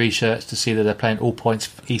 Did do research to see that they're playing All Points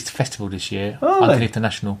East Festival this year Are they? underneath the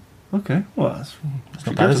National. Okay, well that's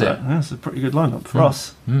not bad, is it? Yeah, that's a pretty good lineup for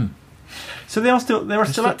us. So they are still active.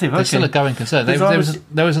 They're Okay. still a going concern. They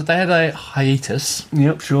had a hiatus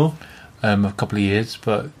Yep, sure. a couple of years,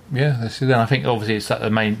 but yeah, they're still there. I think obviously it's that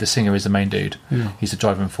the singer is the main dude. Yeah. He's the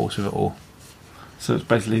driving force of it all. So it's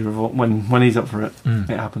basically when he's up for it, it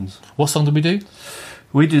happens. What song did we do?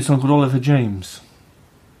 We did a song called Oliver James.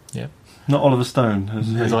 Yeah, Not Oliver Stone.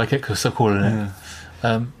 as I like it because I'm calling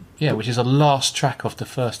it. Which is a last track off the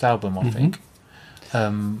first album, I think.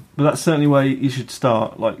 But that's certainly where you should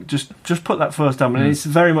start. Like just put that first album, and it's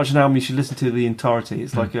very much an album you should listen to the entirety.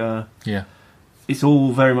 It's like it's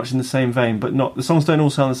all very much in the same vein, but not the songs don't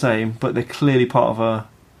all sound the same, but they're clearly part of a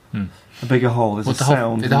bigger whole. There's a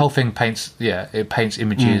sound. The whole thing paints. Yeah, it paints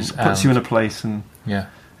images. Puts you in a place, and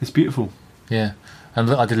it's beautiful. Yeah. And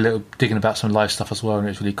I did a little digging about some live stuff as well, and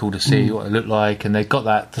it was really cool to see what it looked like. And they got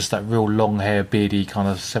that real long hair, beardy kind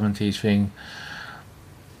of 70s thing.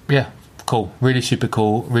 Yeah, cool. Really super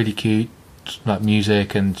cool, really cute, like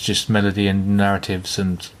music and just melody and narratives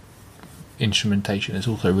and instrumentation is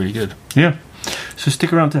also really good. Yeah. So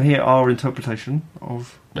stick around to hear our interpretation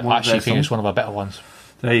of I one of actually their think songs. it's one of our better ones.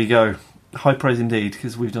 There you go. High praise indeed,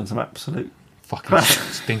 because we've done some absolute Fucking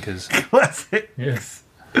stinkers. classic. Yes.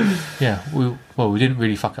 Yeah, we didn't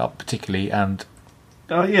really fuck it up particularly, and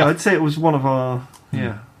I'd say it was one of our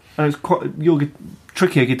and it's quite your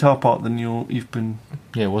trickier guitar part than you've been.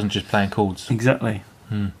 yeah, it wasn't just playing chords. Exactly.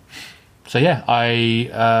 So yeah,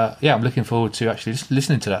 I'm looking forward to actually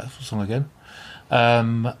listening to that song again.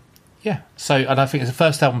 So and I think the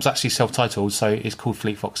first album's actually self-titled, so it's called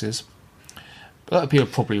Fleet Foxes. But a lot of people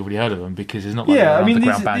have probably already heard of them because it's not like an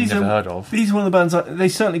underground band you've never heard of. These are one of the bands they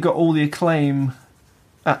certainly got all the acclaim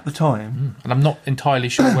at the time. And I'm not entirely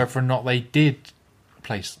sure whether or not they did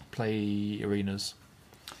play arenas.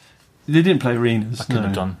 They didn't play arenas. I could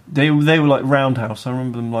have done. They were like Roundhouse. I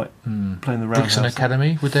remember them like playing the Roundhouse. Brixton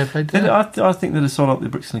Academy, would they have played there? I think they'd have sold up the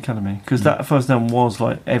Brixton Academy because that first album was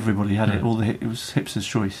like everybody had it. It was hipster's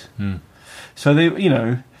choice. So they,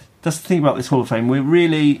 that's the thing about this Hall of Fame. We're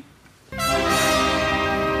really.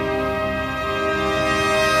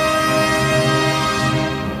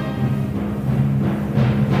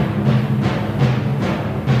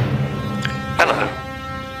 Hello,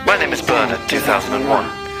 my name is Bernard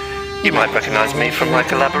 2001. You might recognise me from my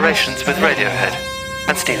collaborations with Radiohead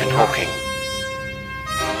and Stephen Hawking.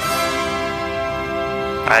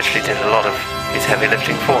 I actually did a lot of his heavy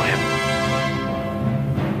lifting for him.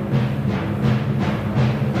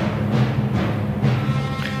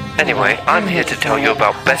 Anyway, I'm here to tell you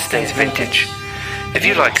about Best Days Vintage. If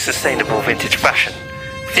you like sustainable vintage fashion,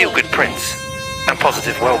 feel-good prints, and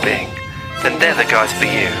positive well-being, then they're the guys for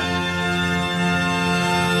you.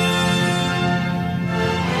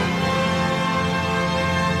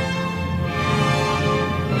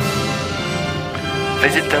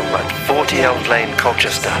 Visit them at 40 Elm Lane,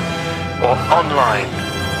 Colchester, or online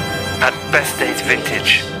at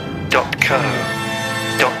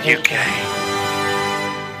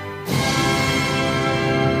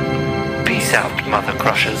bestdaysvintage.co.uk. Peace out, Mother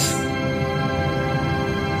Crushers.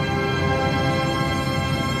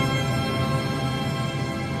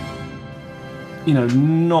 They're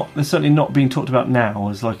certainly not being talked about now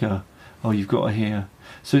as like you've got to hear.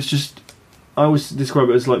 So it's just, I always describe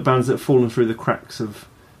it as like bands that have fallen through the cracks of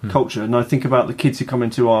culture. And I think about the kids who come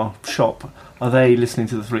into our shop. Are they listening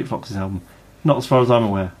to the Fleet Foxes album? Not as far as I'm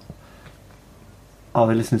aware. Are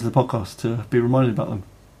they listening to the podcast to be reminded about them?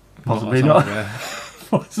 Possibly not.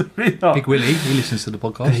 Possibly not. Big Willie, he listens to the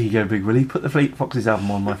podcast. There you go, Big Willie. Put the Fleet Foxes album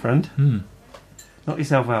on, my friend. Knock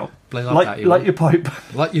yourself out. Play Light your pipe.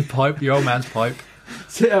 Light your pipe, your old man's pipe.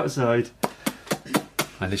 Sit outside.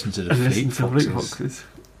 I listen to the Listen Fleet to Foxes. Fleet Foxes.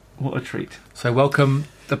 What a treat. So welcome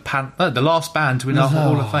the last band to win our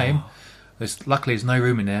Hall of Fame. Luckily there's no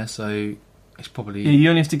room in there, so it's probably... Yeah, you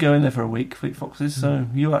only have to go in there for a week, Fleet Foxes, so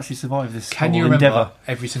you'll actually survive this Can whole you remember endeavour.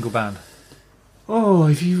 every single band? Oh,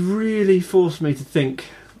 if you really force me to think,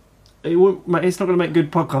 it's not going to make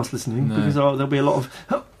good podcast listening because there'll be a lot of.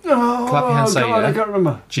 Clap your hands, say God, yeah. I can't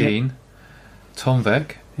remember. Gene, Tom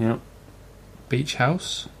Vec, Yeah. Beach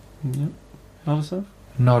House, Yeah. Other stuff.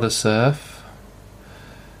 Nada Surf,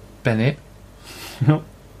 Bennett, Yep.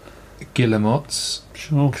 Guillemots,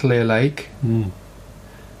 Sure. Clear Lake,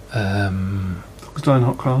 Dogs Dying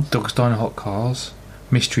Hot Cars. Dogs Dying Hot Cars,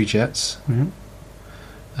 Mystery Jets, Yeah.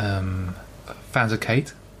 Fans of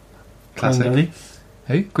Kate, classic. Granddaddy.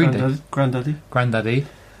 Who? Green Day. Granddaddy. Grandaddy.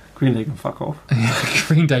 Green Day can fuck off.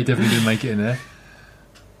 Green Day definitely didn't make it in there.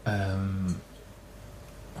 I'm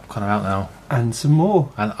kind of out now. And some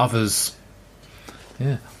more. And others.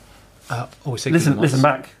 Yeah. Listen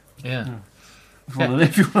back. Yeah.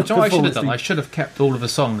 If you want Do you know what I should have done? to I should have kept all of the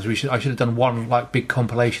songs. I should have done one like big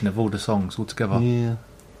compilation of all the songs all together. Yeah.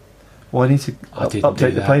 Well, I need to I didn't do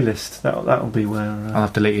update the that. playlist. That'll be where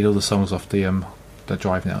I've deleted all the songs off the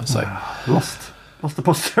drive now. So lost the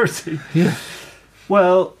posterity. yeah.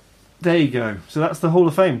 Well, there you go. So that's the Hall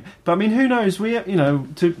of Fame. But I mean, who knows? To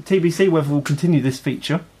TBC whether we'll continue this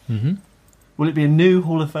feature. Mm-hmm. Will it be a new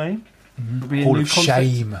Hall of Fame? Could be a Hall new of concept?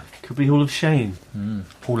 Shame. Could be Hall of Shame.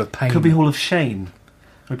 Hall of Pain. Could be Hall of Shane.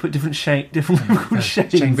 We put different people called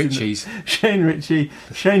Shanes Shane in the- Ritchie's. Shane Ritchie.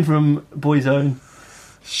 Shane from Boyzone.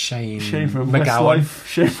 Shane from McGowan. Westlife.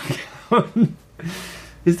 Shane McGowan.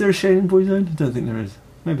 Is there a Shane in Boyzone? I don't think there is.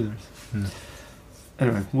 Maybe there is.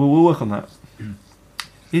 Anyway, we'll work on that.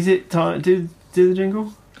 Is it time? Do the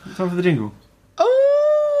jingle? Time for the jingle.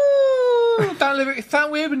 Oh,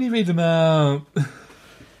 that weird when you read them out.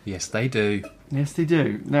 Yes, they do. Yes, they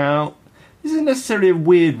do. Now, this isn't necessarily a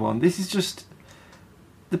weird one. This is just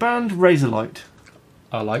the band Razorlight.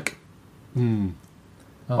 I like. Oh,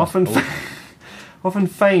 Often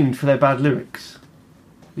famed for their bad lyrics.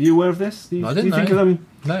 Are you aware of this? Do you, I didn't do you think know. of them?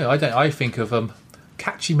 No, I don't. I think of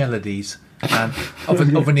catchy melodies and of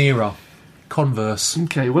an era. Converse.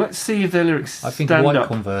 Okay, well, let's see if their lyrics I think stand white up.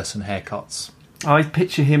 Converse and haircuts. I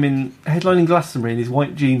picture him in headlining Glastonbury in his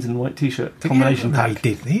white jeans and white t-shirt combination No, pack.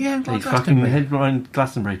 he didn't. He He's fucking headlined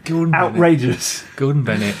Glastonbury. Gordon Bennett. Outrageous. Gordon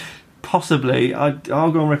Bennett. Possibly, I'll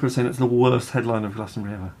go on record saying it's the worst headline of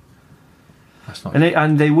Glastonbury ever. That's not.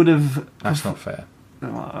 And they would have. That's not fair.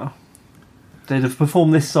 They'd have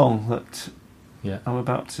performed this song that Yeah. I'm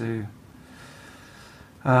about to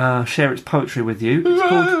share its poetry with you. It's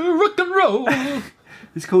called, Rock and roll.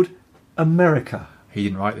 it's called America, He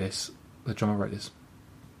didn't write this. The drummer wrote this.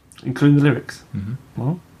 including the lyrics. Mm-hmm.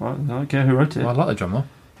 Well, I don't care who wrote it. Well, I like the drummer.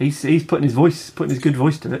 He's putting his good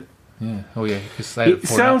voice to it. Yeah. Oh, yeah. Because they It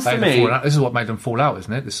sounds to me- This is what made them fall out,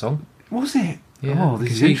 isn't it? This song. Was it? Yeah. Oh,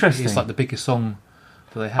 this is because interesting. It's like the biggest song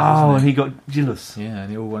that they have. Oh, and isn't he got jealous. it? Yeah,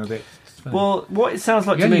 and they all went a bit. Well, what it sounds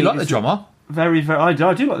like you to me only like the is drummer. very, very. I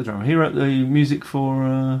do like the drummer. He wrote the music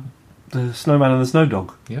for the Snowman and the Snow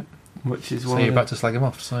Dog. Yep. Which is So one. you're of about to slag him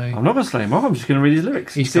off. So I'm not going to slay him off. I'm just going to read his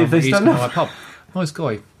lyrics. he's See if they stand gone to up. my pub. Nice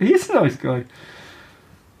guy. He is a nice guy.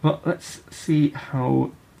 Well, let's see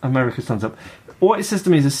how America stands up. What it says to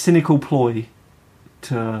me is a cynical ploy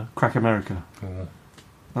to crack America. Oh.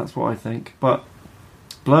 That's what I think. But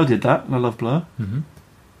Blur did that, and I love Blur. Mm-hmm.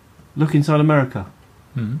 Look Inside America.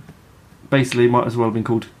 Mm-hmm. Basically, it might as well have been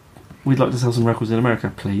called We'd Like to Sell Some Records in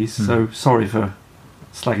America, please. So, sorry for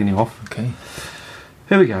slagging you off. Okay.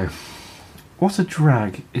 Here we go. What a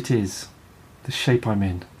drag it is, the shape I'm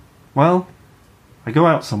in. Well, I go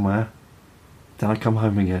out somewhere, then I come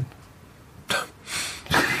home again.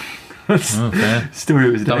 That's Okay. the story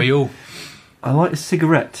of his That day. we all. I light a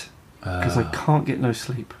cigarette because I can't get no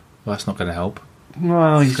sleep. Well, that's not going to help.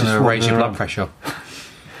 Well, It's going to raise your blood pressure.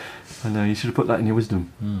 I know, you should have put that in your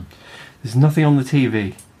wisdom. Mm. There's nothing on the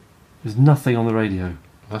TV. There's nothing on the radio.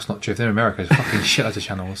 Well, that's not true. If they're in America, there's fucking shitloads of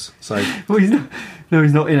channels. So, Well, he's not, no,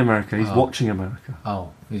 he's not in America. He's Oh. watching America.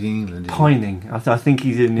 oh, he's in England. Isn't he? Pining. I think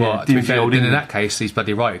he's in Well, to be dingy fair, old then in England. that case, he's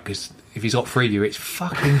bloody right, because if he's got Freeview, it's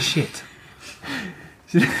fucking shit.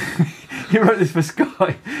 He wrote this for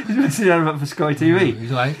Sky. He's messing around about for Sky TV.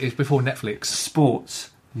 He's like, it's before Netflix.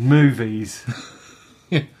 Sports, movies,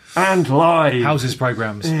 Yeah. and live. Houses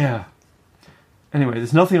programmes. Yeah. Anyway,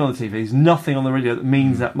 there's nothing on the TV. There's nothing on the radio that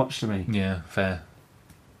means that much to me. Yeah, fair.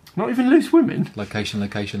 Not even Loose Women. Location.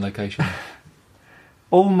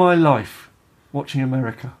 All my life, watching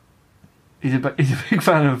America. He's a big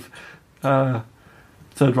fan of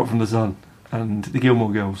Third Rock from the Sun and the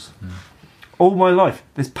Gilmore Girls. All my life,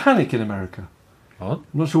 there's panic in America. What?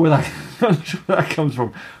 I'm not sure where that comes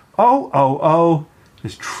from. Oh,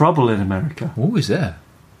 there's trouble in America. What was there?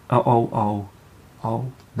 Oh.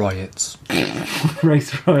 Riots.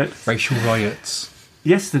 Race riots. Racial riots.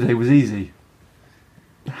 Yesterday was easy.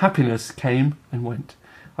 Happiness came and went.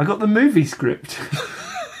 I got the movie script.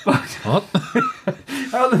 What? Out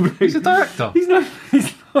of the blue. He's a director. He's not.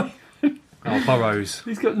 Oh, Burrows.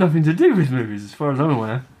 He's got nothing to do with movies, as far as I'm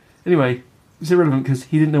aware. Anyway, it's irrelevant because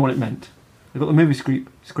he didn't know what it meant. I got the movie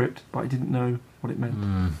script, but I didn't know what it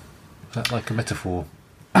meant. Is that like a metaphor?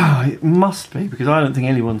 Ah, it must be, because I don't think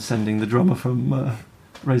anyone's sending the drummer from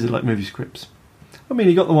Razorlight movie scripts. I mean,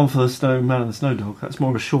 he got the one for the Snowman and the Snow Dog. That's more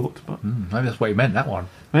of a short, but Maybe that's what he meant, that one.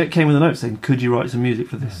 I mean, it came with a note saying, "Could you write some music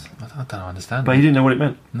for this?" I don't understand. But he didn't know what it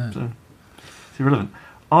meant, No. so it's irrelevant.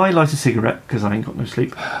 I light a cigarette because I ain't got no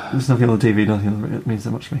sleep. There's nothing on the TV, nothing on the radio. It means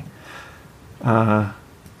that much to me.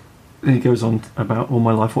 Then he goes on about all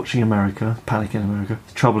my life watching America, panic in America,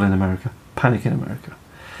 trouble in America, panic in America.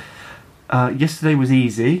 Yesterday was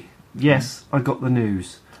easy. Yes, I got the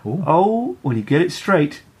news. Ooh. Oh, when you get it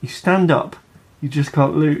straight, you stand up. You just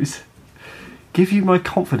can't lose. Give you my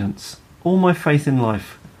confidence, all my faith in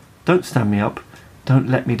life. Don't stand me up. Don't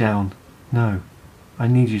let me down. No, I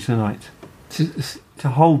need you tonight to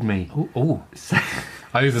hold me. Oh. Say,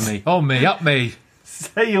 Over me. On me. Up me.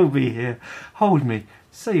 say you'll be here. Hold me.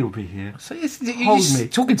 Say you'll be here. So you're Hold just me.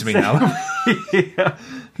 talking to me now. Yeah.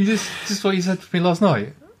 You just what you said to me last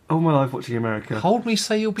night. All my life watching America. Hold me,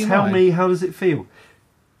 say you'll be Tell mine. me, how does it feel?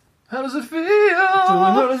 How does it feel?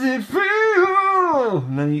 How does it feel?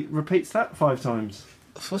 And then he repeats that 5 times.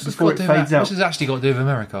 What's this before got to it do with fades out. What's this actually got to do with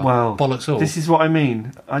America? Well, bollocks all. This is what I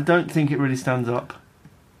mean. I don't think it really stands up.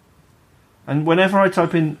 And whenever I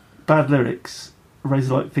type in bad lyrics,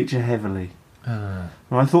 Razorlight feature heavily. And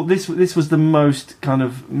I thought this was the most kind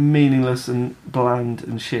of meaningless and bland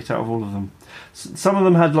and shit out of all of them. Some of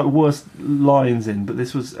them had like worse lines in, but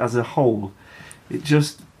this was, as a whole, it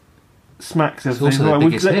just smacks of It's also things. the Right,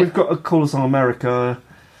 biggest hit. we've got to call us on America.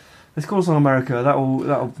 Let's call us on America.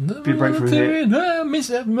 That'll be a breakthrough hit.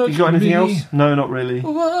 You got anything else? No, not really.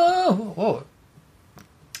 Whoa. What?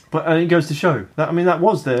 But it goes to show that, I mean, that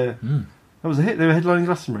was their that was a hit. They were headlining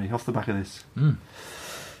Glastonbury off the back of this.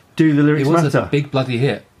 Do the lyrics It was matter? a big bloody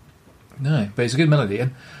hit. No, but it's a good melody,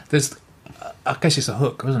 and there's, I guess it's a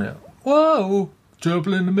hook, wasn't it? Whoa,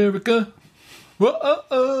 trouble in America. Whoa,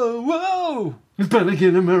 whoa. Panic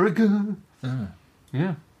in America.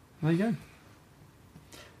 Yeah, there you go.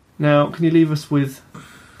 Now, can you leave us with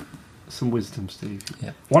some wisdom, Steve?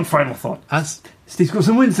 Yeah. One final thought. As Steve's got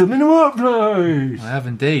some wisdom in the workplace. I have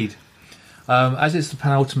indeed. As it's the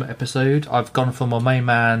penultimate episode, I've gone for my main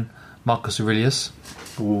man, Marcus Aurelius.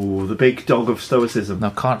 Oh, the big dog of stoicism. Now,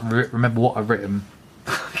 I can't remember what I've written.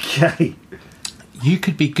 Okay. You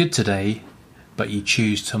could be good today, but you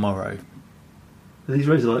choose tomorrow. Are these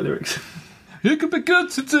Razorlight lyrics? You could be good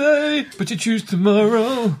today, but you choose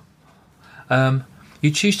tomorrow.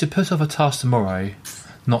 You choose to put off a task tomorrow,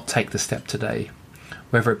 not take the step today.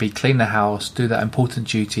 Whether it be clean the house, do that important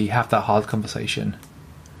duty, have that hard conversation.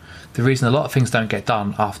 The reason a lot of things don't get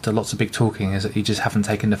done after lots of big talking is that you just haven't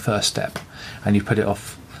taken the first step and you put it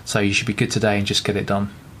off. So you should be good today and just get it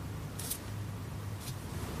done.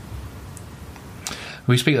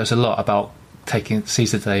 We speak to us a lot about taking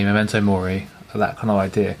seize the day, memento mori, that kind of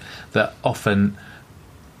idea, that often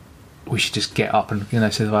we should just get up and,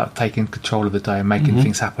 it's about taking control of the day and making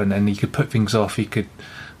things happen. And you could put things off, you could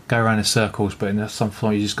go around in circles, but in some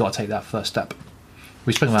point you just got to take that first step.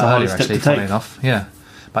 We spoke about earlier, actually, funny enough. Yeah,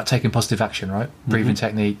 about taking positive action, right? Breathing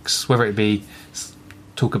techniques, whether it be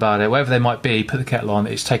talk about it, whatever they might be, put the kettle on.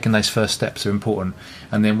 It's taking those first steps are important,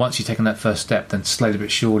 and then once you've taken that first step, then slowly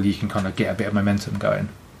but surely you can kind of get a bit of momentum going.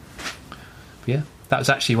 But yeah, that was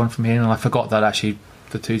actually one from here, and I forgot that actually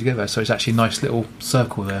the two together. So it's actually a nice little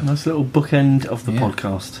circle there. Nice little bookend of the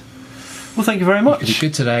podcast. Well, thank you very much. You could be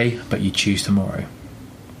good today, but you choose tomorrow.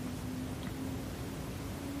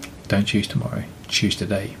 Don't choose tomorrow. Choose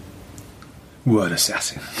today. Word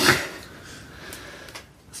assassin.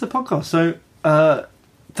 That's the podcast. So,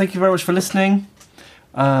 thank you very much for listening.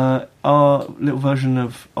 Our little version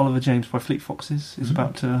of Oliver James by Fleet Foxes is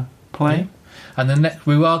about to play. Yeah. And then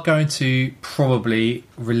we are going to probably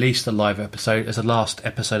release the live episode as the last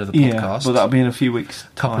episode of the podcast. Yeah, well, that'll be in a few weeks'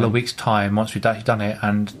 time. Couple of weeks' time, once we've actually done it,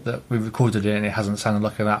 and that we recorded it and it hasn't sounded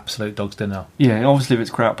like an absolute dog's dinner. Yeah, and obviously if it's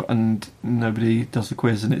crap and nobody does the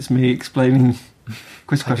quiz and it's me explaining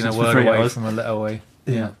quiz questions for 3 hours. From a letter away.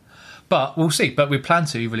 Yeah. But we'll see. But we plan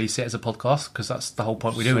to release it as a podcast because that's the whole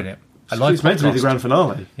point we're doing it. A live it's meant to be the grand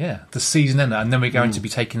finale. Yeah, the season ender, and then we're going to be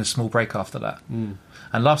taking a small break after that.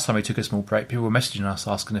 And last time we took a small break, people were messaging us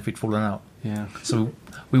asking if we'd fallen out. Yeah. So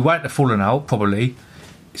we won't have fallen out, probably.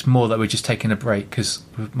 It's more that we're just taking a break because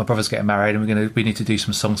my brother's getting married and we need to do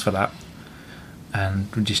some songs for that.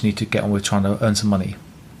 And we just need to get on with trying to earn some money.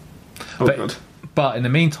 God. But in the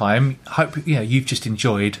meantime, hope you've just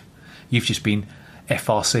enjoyed, you've just been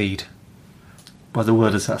FRC'd. By the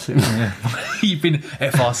word assassin. Yeah. You've been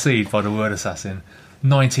FRC'd by the word assassin.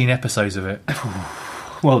 19 episodes of it.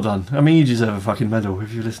 Well done. I mean, you deserve a fucking medal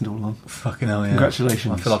if you listened all along. Fucking hell, yeah.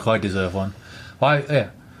 Congratulations. I feel like I deserve one.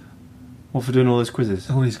 Yeah. What, for doing all those quizzes?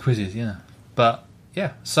 All these quizzes, yeah. But,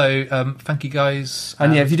 yeah. So, thank you guys.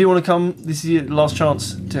 And yeah, if you do want to come, this is your last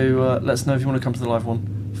chance to let us know if you want to come to the live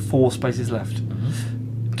one. 4 spaces left.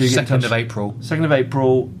 Do get in touch. 2nd of April. 2nd of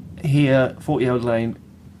April, here, 40 Old Lane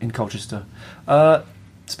in Colchester.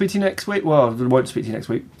 Speak to you next week. Well, I won't speak to you next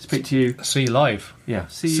week. Speak to you. See you live. Yeah.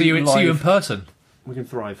 See you in person. We can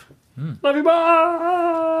thrive. Love you,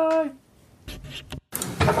 bye!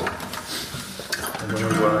 And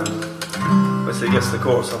when he gets to the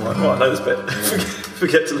chorus, I'm like, oh, I know this bit.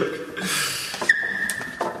 Forget to look.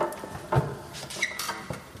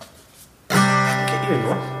 Get you in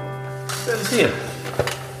one. Let's see it.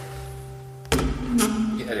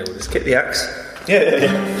 Yeah, we'll just Kick the axe. Yeah.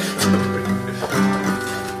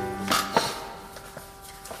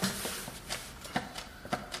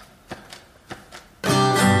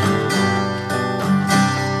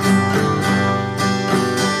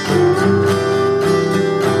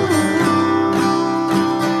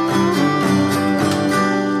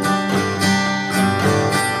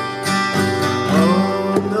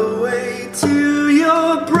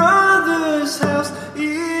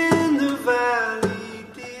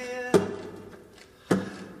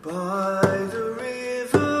 Bye.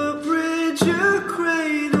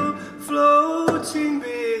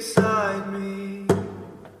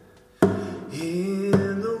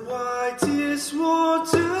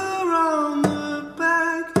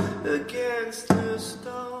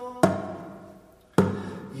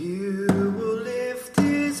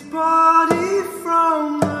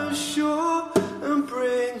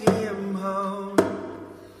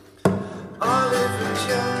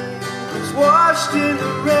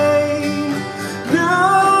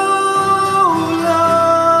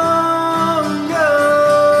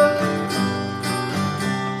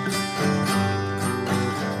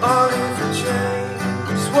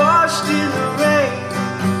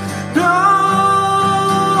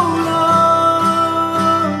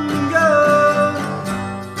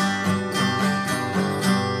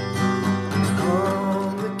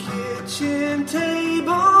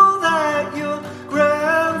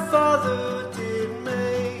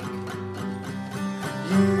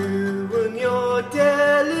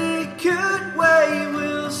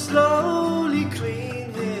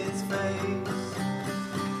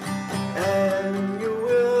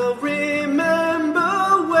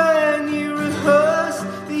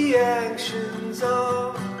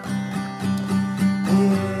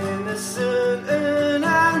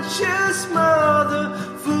 anxious mother,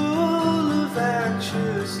 full of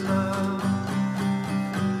anxious love.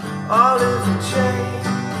 Oliver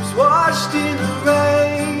James washed in the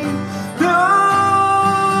rain, no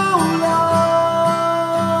longer.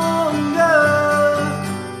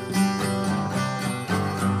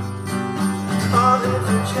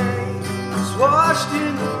 Oliver James washed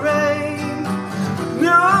in the rain,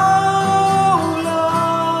 no longer.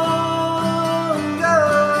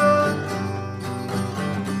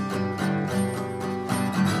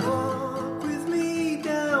 Walk with me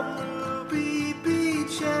down Ruby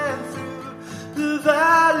Beach and through the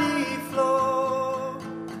valley floor.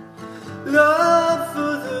 Love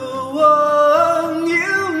for the one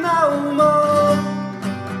you know more.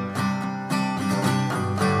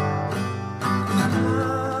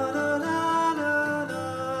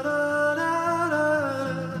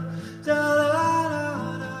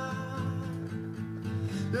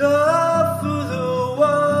 Love for the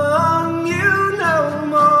one you know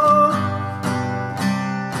more.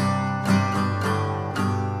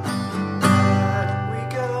 We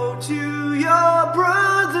go to your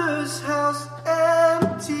brother's house,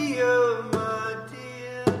 emptier, my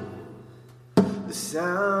dear. The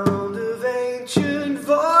sound of ancient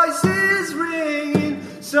voices ringing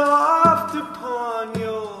soft upon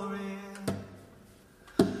your ear.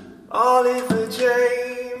 Oliver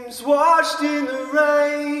James washed in the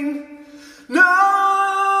rain, no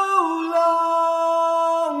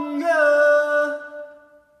longer.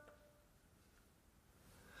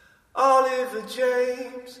 Oliver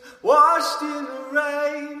James washed in the